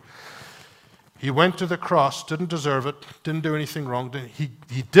Scripture. He went to the cross, didn't deserve it, didn't do anything wrong. He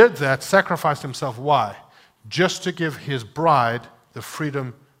did that, sacrificed himself. Why? Just to give his bride the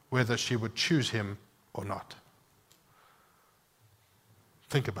freedom whether she would choose him or not.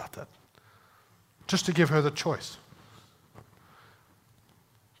 Think about that. Just to give her the choice.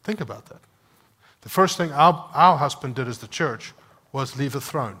 Think about that. The first thing our husband did as the church was leave a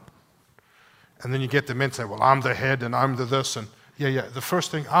throne. And then you get the men say, well, I'm the head and I'm the this. And yeah. The first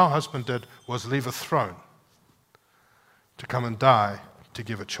thing our husband did was leave a throne to come and die to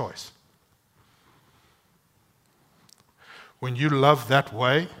give a choice. When you love that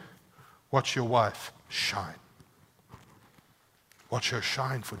way, watch your wife shine. Watch her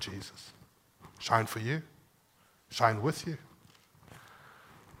shine for Jesus. Shine for you. Shine with you.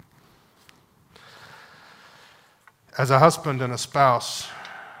 As a husband and a spouse,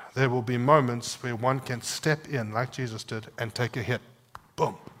 there will be moments where one can step in, like Jesus did, and take a hit.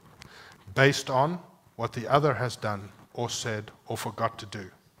 Boom. Based on what the other has done or said or forgot to do.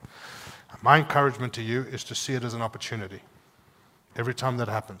 My encouragement to you is to see it as an opportunity. Every time that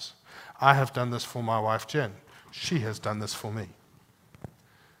happens. I have done this for my wife, Jen. She has done this for me.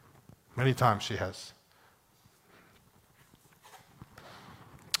 Many times she has.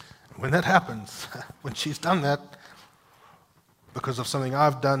 When that happens, when she's done that, because of something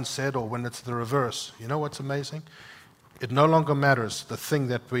I've done, said, or when it's the reverse, you know what's amazing? It no longer matters the thing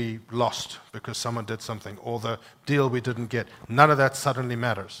that we lost because someone did something, or the deal we didn't get. None of that suddenly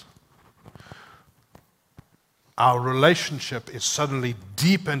matters. Our relationship is suddenly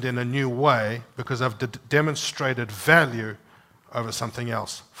deepened in a new way because I've demonstrated value over something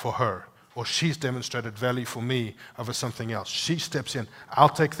else for her. Or she's demonstrated value for me over something else. She steps in. I'll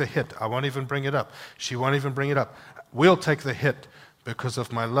take the hit. I won't even bring it up. She won't even bring it up. We'll take the hit because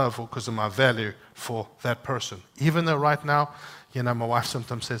of my love or because of my value for that person. Even though right now, My wife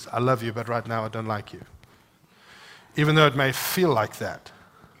sometimes says, I love you, but right now I don't like you. Even though it may feel like that,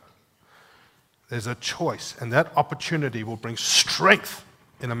 there's a choice, and that opportunity will bring strength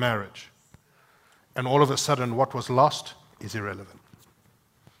in a marriage. And all of a sudden, what was lost is irrelevant.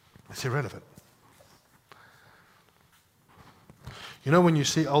 It's irrelevant. When you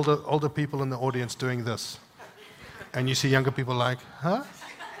see older people in the audience doing this, and you see younger people like, huh?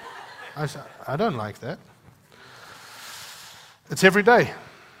 I say, I don't like that. It's every day.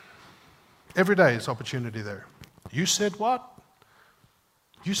 Every day is opportunity there. You said what?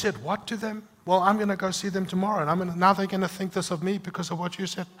 You said what to them? Well, I'm going to go see them tomorrow, and now they're going to think this of me because of what you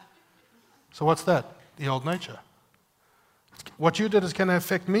said. So what's that? The old nature. What you did is going to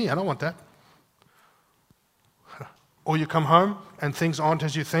affect me. I don't want that. Or you come home and things aren't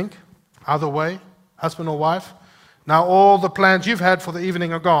as you think. Either way, husband or wife. Now all the plans you've had for the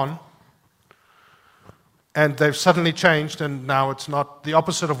evening are gone. And they've suddenly changed, and now it's not the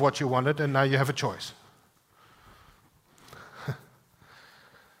opposite of what you wanted, and now you have a choice.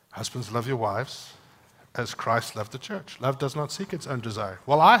 Husbands, love your wives as Christ loved the church. Love does not seek its own desire.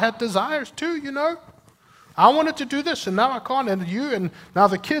 Well, I had desires too, I wanted to do this, and now I can't, and now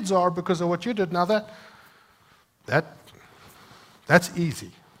the kids are because of what you did. Now that's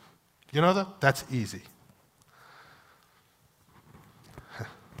easy. You know that? That's easy.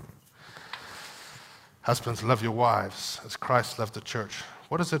 Husbands, love your wives as Christ loved the church.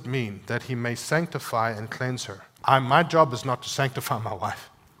 What does it mean? That he may sanctify and cleanse her. My job is not to sanctify my wife.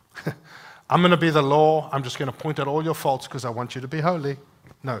 I'm going to be the law. I'm just going to point out all your faults because I want you to be holy.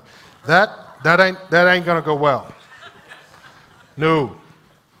 No, that ain't going to go well. No.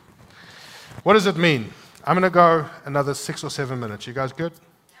 What does it mean? I'm going to go another 6 or 7 minutes. You guys good?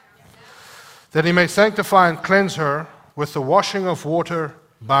 That he may sanctify and cleanse her with the washing of water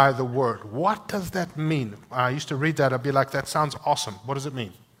by the word. What does that mean? I used to read that. I'd be like, that sounds awesome. What does it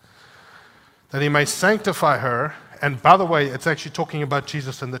mean? That he may sanctify her. And by the way, it's actually talking about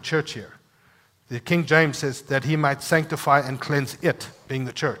Jesus and the church here. The King James says that he might sanctify and cleanse it, being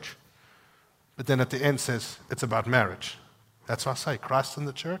the church. But then at the end says it's about marriage. That's what I say. Christ and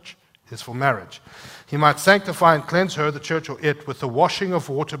the church is for marriage. He might sanctify and cleanse her, the church or it, with the washing of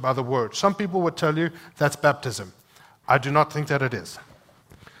water by the word. Some people would tell you that's baptism. I do not think that it is.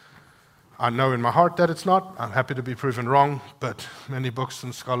 I know in my heart that it's not. I'm happy to be proven wrong, but many books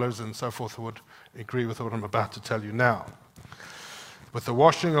and scholars and so forth would agree with what I'm about to tell you now. With the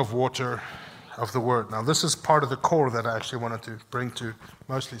washing of water of the word. Now, this is part of the core that I actually wanted to bring to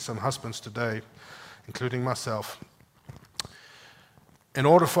mostly some husbands today, including myself. In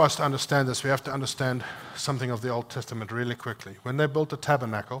order for us to understand this, we have to understand something of the Old Testament really quickly. When they built the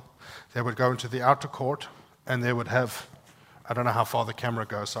tabernacle, they would go into the outer court, and they would have, I don't know how far the camera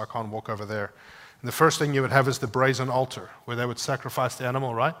goes, so I can't walk over there. And the first thing you would have is the brazen altar, where they would sacrifice the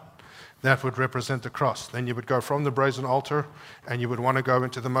animal, right? That would represent the cross. Then you would go from the brazen altar, and you would want to go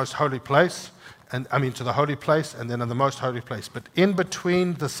into the most holy place, to the holy place, and then in the most holy place. But in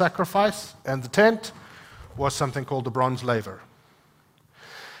between the sacrifice and the tent was something called the bronze laver.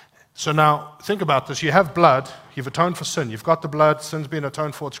 So now, think about this. You have blood. You've atoned for sin. You've got the blood. Sin's been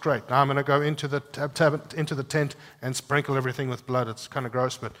atoned for. It's great. Now I'm going to go into the tent and sprinkle everything with blood. It's kind of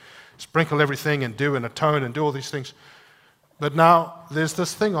gross, but sprinkle everything and atone and do all these things. But now there's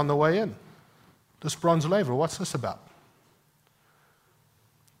this thing on the way in. This bronze laver. What's this about?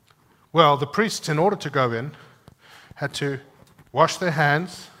 Well, the priests, in order to go in, had to wash their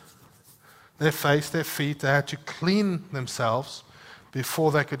hands, their face, their feet. They had to clean themselves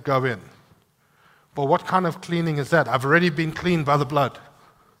before they could go in. Well, what kind of cleaning is that? I've already been cleaned by the blood.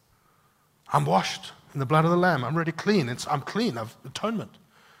 I'm washed in the blood of the Lamb. I'm already clean. I'm clean. I've atonement.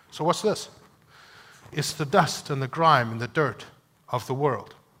 So what's this? It's the dust and the grime and the dirt of the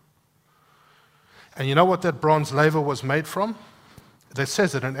world. And you know what that bronze laver was made from? It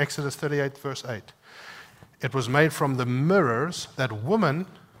says it in Exodus 38, verse 8. It was made from the mirrors that women,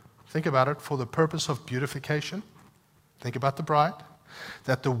 think about it, for the purpose of beautification. Think about the bride.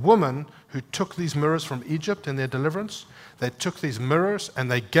 That the woman who took these mirrors from Egypt in their deliverance, they took these mirrors and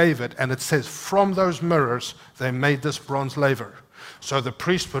they gave it, and it says from those mirrors they made this bronze laver. So the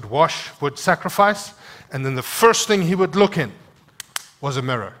priest would sacrifice, and then the first thing he would look in was a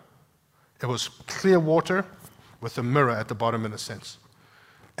mirror. It was clear water with a mirror at the bottom, in a sense.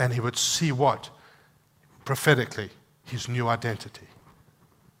 And he would see what? Prophetically, his new identity.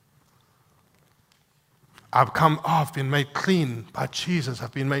 I've been made clean by Jesus.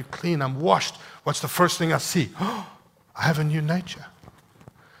 I've been made clean. I'm washed. What's the first thing I see? Oh, I have a new nature.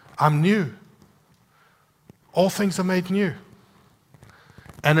 I'm new. All things are made new.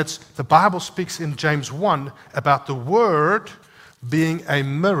 And the Bible speaks in James 1 about the word being a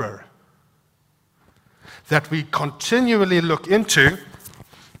mirror that we continually look into,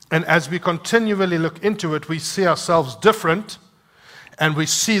 and as we continually look into it, we see ourselves different, and we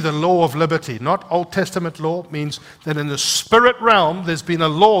see the law of liberty. Not Old Testament law, means that in the spirit realm, there's been a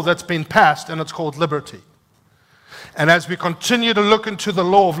law that's been passed, and it's called liberty. And as we continue to look into the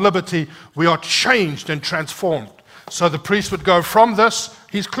law of liberty, we are changed and transformed. So the priest would go from this,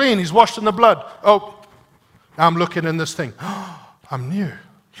 he's clean, he's washed in the blood. Oh, now I'm looking in this thing. Oh, I'm new.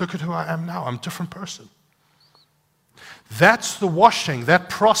 Look at who I am now. I'm a different person. That's the washing. That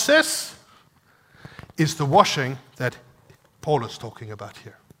process is the washing that Paul is talking about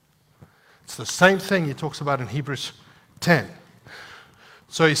here. It's the same thing he talks about in Hebrews 10.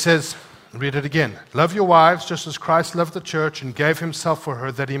 So he says, read it again. Love your wives just as Christ loved the church and gave himself for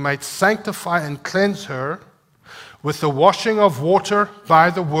her, that he might sanctify and cleanse her with the washing of water by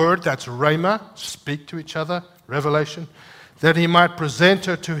the word, that's rhema, speak to each other, revelation, that he might present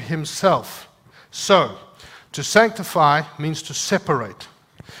her to himself. So, to sanctify means to separate.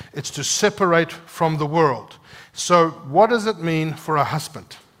 It's to separate from the world. So, what does it mean for a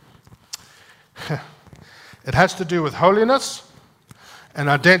husband? It has to do with holiness and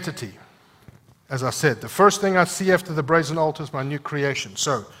identity. As I said, the first thing I see after the brazen altar is my new creation.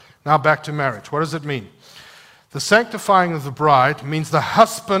 So, now back to marriage. What does it mean? The sanctifying of the bride means the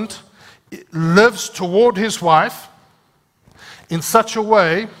husband lives toward his wife in such a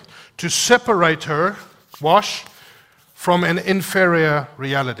way to separate her, wash, from an inferior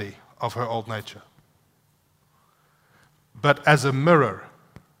reality of her old nature. But as a mirror,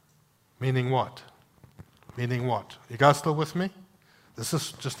 meaning what? Meaning what? You guys still with me? This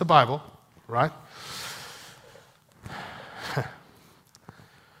is just the Bible, right?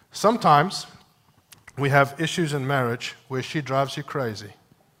 Sometimes we have issues in marriage where she drives you crazy.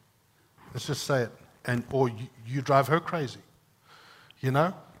 Let's just say it. Or you drive her crazy. You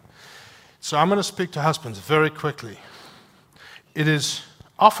know? So I'm going to speak to husbands very quickly. It is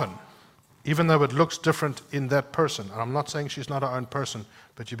often, even though it looks different in that person, and I'm not saying she's not her own person,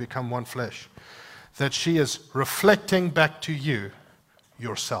 but you become one flesh, that she is reflecting back to you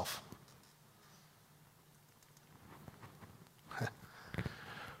yourself.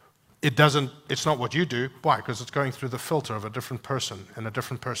 It's not what you do. Why? Because it's going through the filter of a different person and a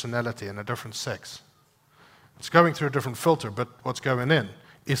different personality and a different sex. It's going through a different filter, but what's going in?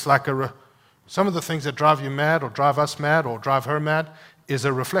 It's like some of the things that drive you mad or drive us mad or drive her mad is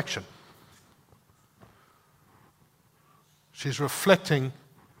a reflection. She's reflecting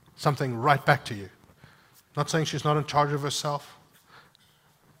something right back to you. Not saying she's not in charge of herself.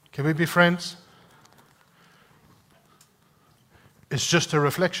 Can we be friends? It's just a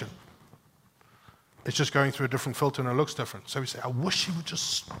reflection. It's just going through a different filter and it looks different. So we say, I wish she would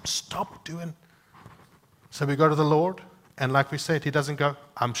just stop doing. So we go to the Lord, and like we said, he doesn't go,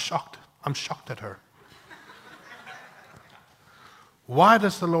 I'm shocked. I'm shocked at her. Why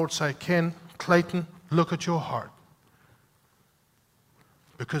does the Lord say, Ken, Clayton, look at your heart?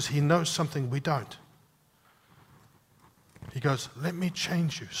 Because he knows something we don't. He goes, let me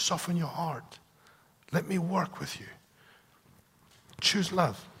change you, soften your heart. Let me work with you. Choose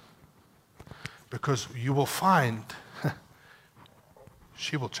love. Because you will find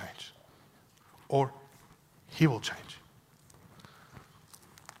she will change. Or he will change.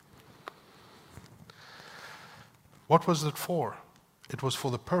 What was it for? It was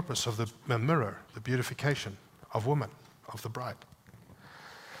for the purpose of the mirror, the beautification of woman, of the bride.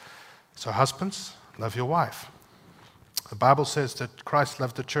 So husbands, love your wife. The Bible says that Christ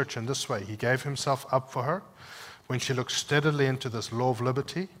loved the church in this way. He gave himself up for her. When she looks steadily into this law of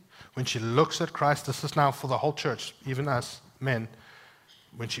liberty, when she looks at Christ, this is now for the whole church, even us men.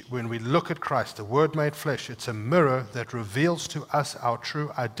 When we look at Christ, the Word made flesh, it's a mirror that reveals to us our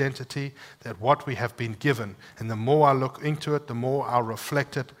true identity, that what we have been given. And the more I look into it, the more I'll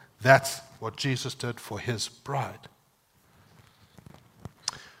reflect it. That's what Jesus did for his bride.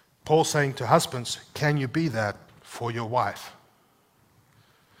 Paul's saying to husbands, can you be that for your wife?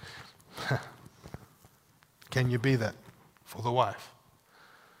 Can you be that for the wife?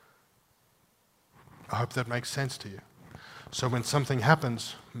 I hope that makes sense to you. So when something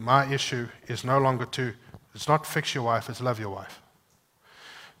happens, my issue is no longer it's not fix your wife, it's love your wife.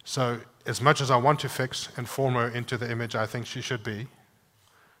 So as much as I want to fix and form her into the image I think she should be,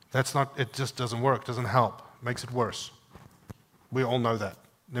 it just doesn't work, doesn't help, makes it worse. We all know that.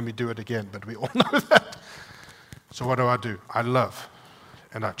 Let me do it again, but we all know that. So what do? I love.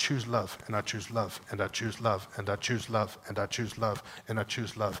 And I choose love, and I choose love, and I choose love, and I choose love, and I choose love, and I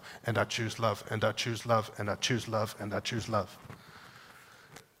choose love, and I choose love, and I choose love, and I choose love, and I choose love.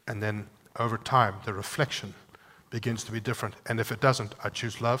 And then over time, the reflection begins to be different. And if it doesn't, I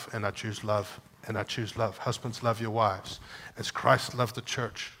choose love, and I choose love, and I choose love. Husbands, love your wives as Christ loved the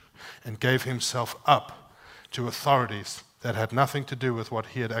church and gave himself up to authorities that had nothing to do with what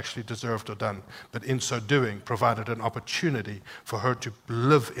he had actually deserved or done, but in so doing provided an opportunity for her to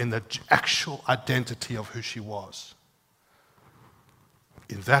live in the actual identity of who she was.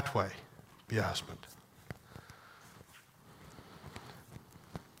 In that way, be a husband.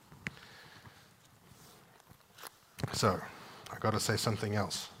 So, I've got to say something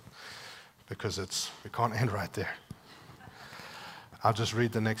else, because we can't end right there. I'll just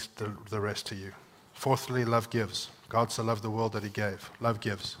read the rest to you. Fourthly, love gives. God so loved the world that he gave. Love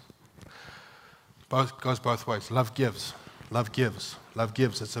gives. Goes both ways. Love gives. Love gives. Love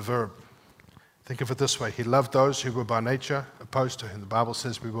gives. It's a verb. Think of it this way. He loved those who were by nature opposed to him. The Bible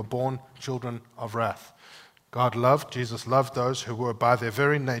says we were born children of wrath. Jesus loved those who were by their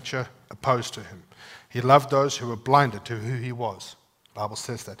very nature opposed to him. He loved those who were blinded to who he was. The Bible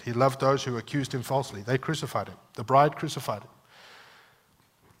says that. He loved those who accused him falsely. They crucified him. The bride crucified him.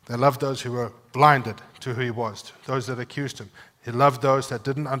 They loved those who were blinded to who he was, those that accused him. He loved those that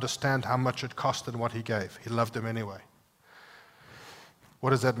didn't understand how much it cost and what he gave. He loved them anyway. What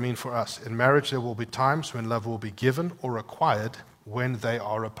does that mean for us? In marriage, there will be times when love will be given or acquired when they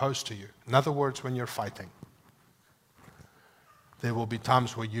are opposed to you. In other words, when you're fighting. There will be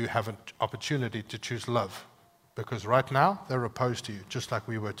times where you have an opportunity to choose love, because right now they're opposed to you, just like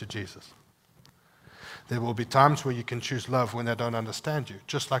we were to Jesus. There will be times where you can choose love when they don't understand you,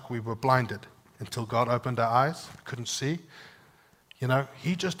 just like we were blinded until God opened our eyes, couldn't see.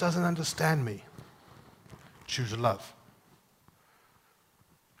 He just doesn't understand me. Choose love.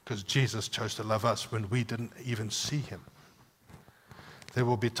 Because Jesus chose to love us when we didn't even see him. There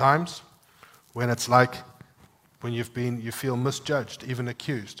will be times when it's like when you feel misjudged, even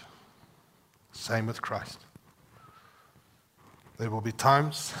accused. Same with Christ. There will be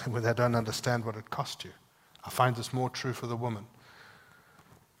times when they don't understand what it cost you. I find this more true for the woman.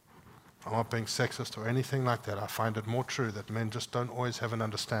 I'm not being sexist or anything like that. I find it more true that men just don't always have an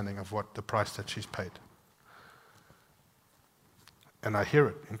understanding of what the price that she's paid. And I hear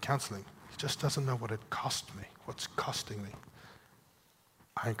it in counseling. He just doesn't know what it cost me, what's costing me.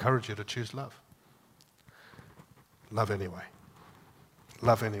 I encourage you to choose love. Love anyway.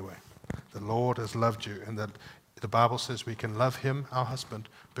 Love anyway. The Lord has loved you, and the Bible says we can love him, our husband,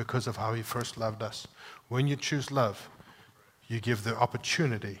 because of how he first loved us. When you choose love, you give the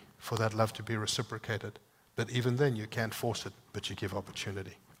opportunity for that love to be reciprocated. But even then, you can't force it, but you give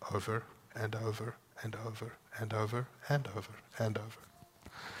opportunity over and over and over and over and over and over.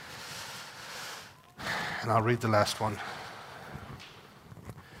 And I'll read the last one.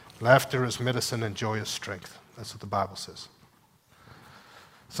 Laughter is medicine and joy is strength. That's what the Bible says.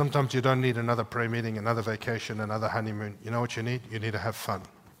 Sometimes you don't need another prayer meeting, another vacation, another honeymoon. You know what you need? You need to have fun.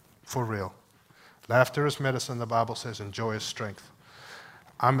 For real. Laughter is medicine, the Bible says, and joy is strength.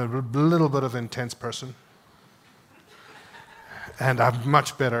 I'm a little bit of an intense person. And I'm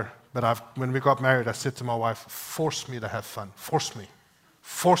much better. But when we got married, I said to my wife, force me to have fun. Force me.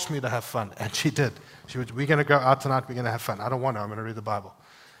 Force me to have fun. And she did. She was, we're going to go out tonight, we're going to have fun. I don't want to, I'm going to read the Bible.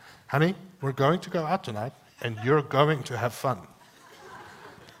 Honey, we're going to go out tonight, and you're going to have fun.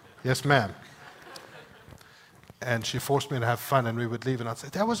 Yes, ma'am. And she forced me to have fun, and we would leave, and I'd say,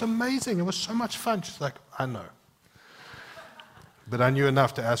 that was amazing. It was so much fun. She's like, I know. But I knew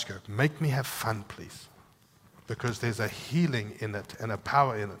enough to ask her, make me have fun, please. Because there's a healing in it and a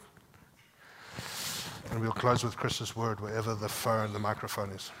power in it. And we'll close with Chris's word wherever the phone, the microphone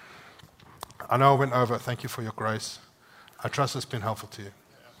is. I know I went over. Thank you for your grace. I trust it's been helpful to you.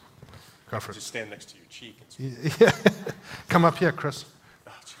 Go for it. Just stand next to your cheek. Yeah. Come up here, Chris.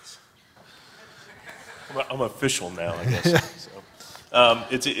 Oh, jeez. I'm official now, I guess. So,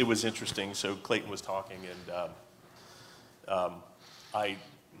 it was interesting. So Clayton was talking, and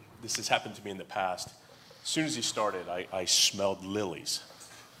this has happened to me in the past. As soon as he started, I smelled lilies.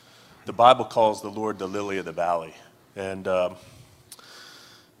 The Bible calls the Lord the lily of the valley. And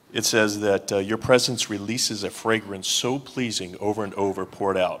it says that your presence releases a fragrance so pleasing over and over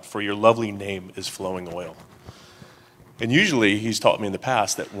poured out, for your lovely name is flowing oil. And usually, he's taught me in the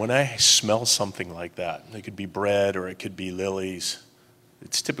past that when I smell something like that, it could be bread or it could be lilies,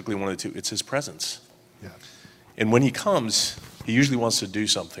 it's typically one of the two. It's his presence. Yeah. And when he comes, he usually wants to do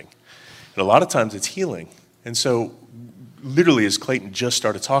something. And a lot of times it's healing. And so literally as Clayton just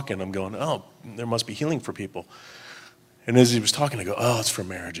started talking, I'm going, oh, there must be healing for people. And as he was talking, I go, oh, it's for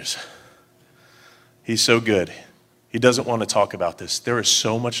marriages. He's so good. He doesn't want to talk about this. There is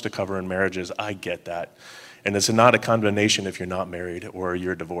so much to cover in marriages. I get that. And it's not a condemnation if you're not married or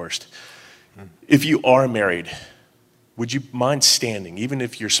you're divorced. If you are married, would you mind standing, even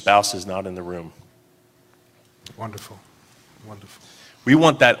if your spouse is not in the room? Wonderful. Wonderful. We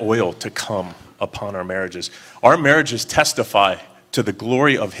want that oil to come upon our marriages. Our marriages testify to the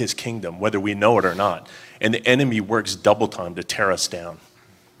glory of his kingdom, whether we know it or not. And the enemy works double time to tear us down,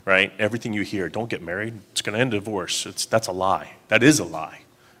 right? Everything you hear, don't get married, it's going to end in divorce. That's a lie. That is a lie,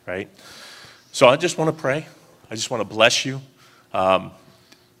 right? So I just want to pray. I just want to bless you.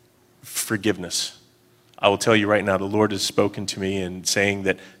 Forgiveness. I will tell you right now, the Lord has spoken to me and saying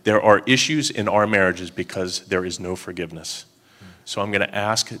that there are issues in our marriages because there is no forgiveness. So I'm going to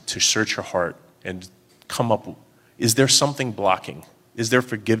ask to search your heart and come up. Is there something blocking? Is there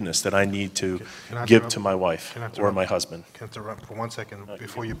forgiveness that I need to give to my wife or my husband? Can I interrupt for 1 second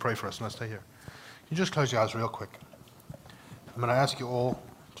before you pray for us? No, stay here. Can you just close your eyes real quick? I'm going to ask you all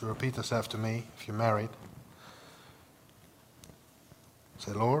to repeat this after me if you're married.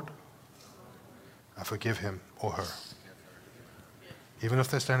 Say, Lord, I forgive him or her. Even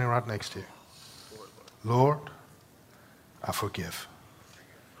if they're standing right next to you. Lord, I forgive.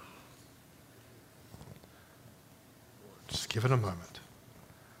 Just give it a moment.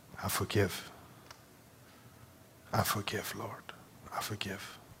 I forgive. I forgive, Lord. I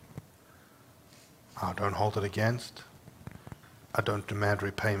forgive. I don't hold it against. I don't demand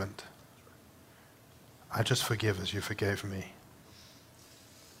repayment. I just forgive as you forgave me.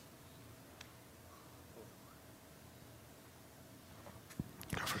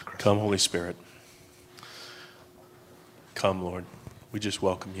 Come, Holy Spirit. Come, Lord. We just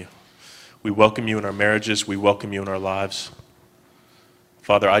welcome you. We welcome you in our marriages. We welcome you in our lives.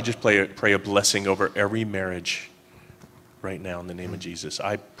 Father, I just pray a blessing over every marriage right now in the name of Jesus.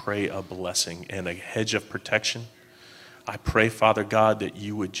 I pray a blessing and a hedge of protection. I pray, Father God, that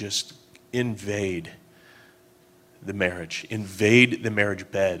you would just invade the marriage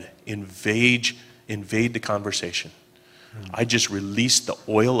bed, invade the conversation. I just release the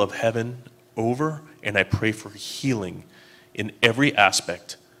oil of heaven over, and I pray for healing in every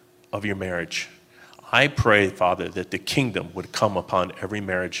aspect of your marriage. I pray, Father, that the kingdom would come upon every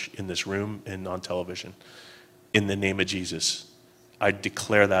marriage in this room and on television. In the name of Jesus, I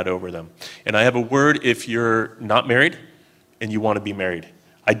declare that over them. And I have a word if you're not married and you want to be married.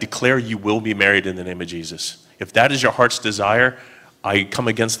 I declare you will be married in the name of Jesus. If that is your heart's desire, I come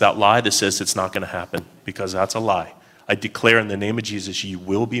against that lie that says it's not going to happen, because that's a lie. I declare in the name of Jesus, you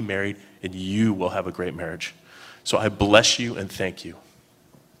will be married and you will have a great marriage. So I bless you and thank you.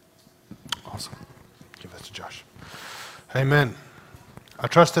 Awesome. Give that to Josh. Amen. I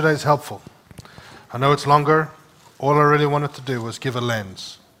trust today is helpful. I know it's longer. All I really wanted to do was give a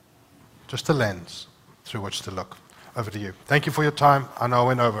lens, just a lens through which to look. Over to you. Thank you for your time. I know I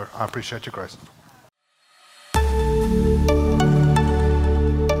went over. I appreciate your grace.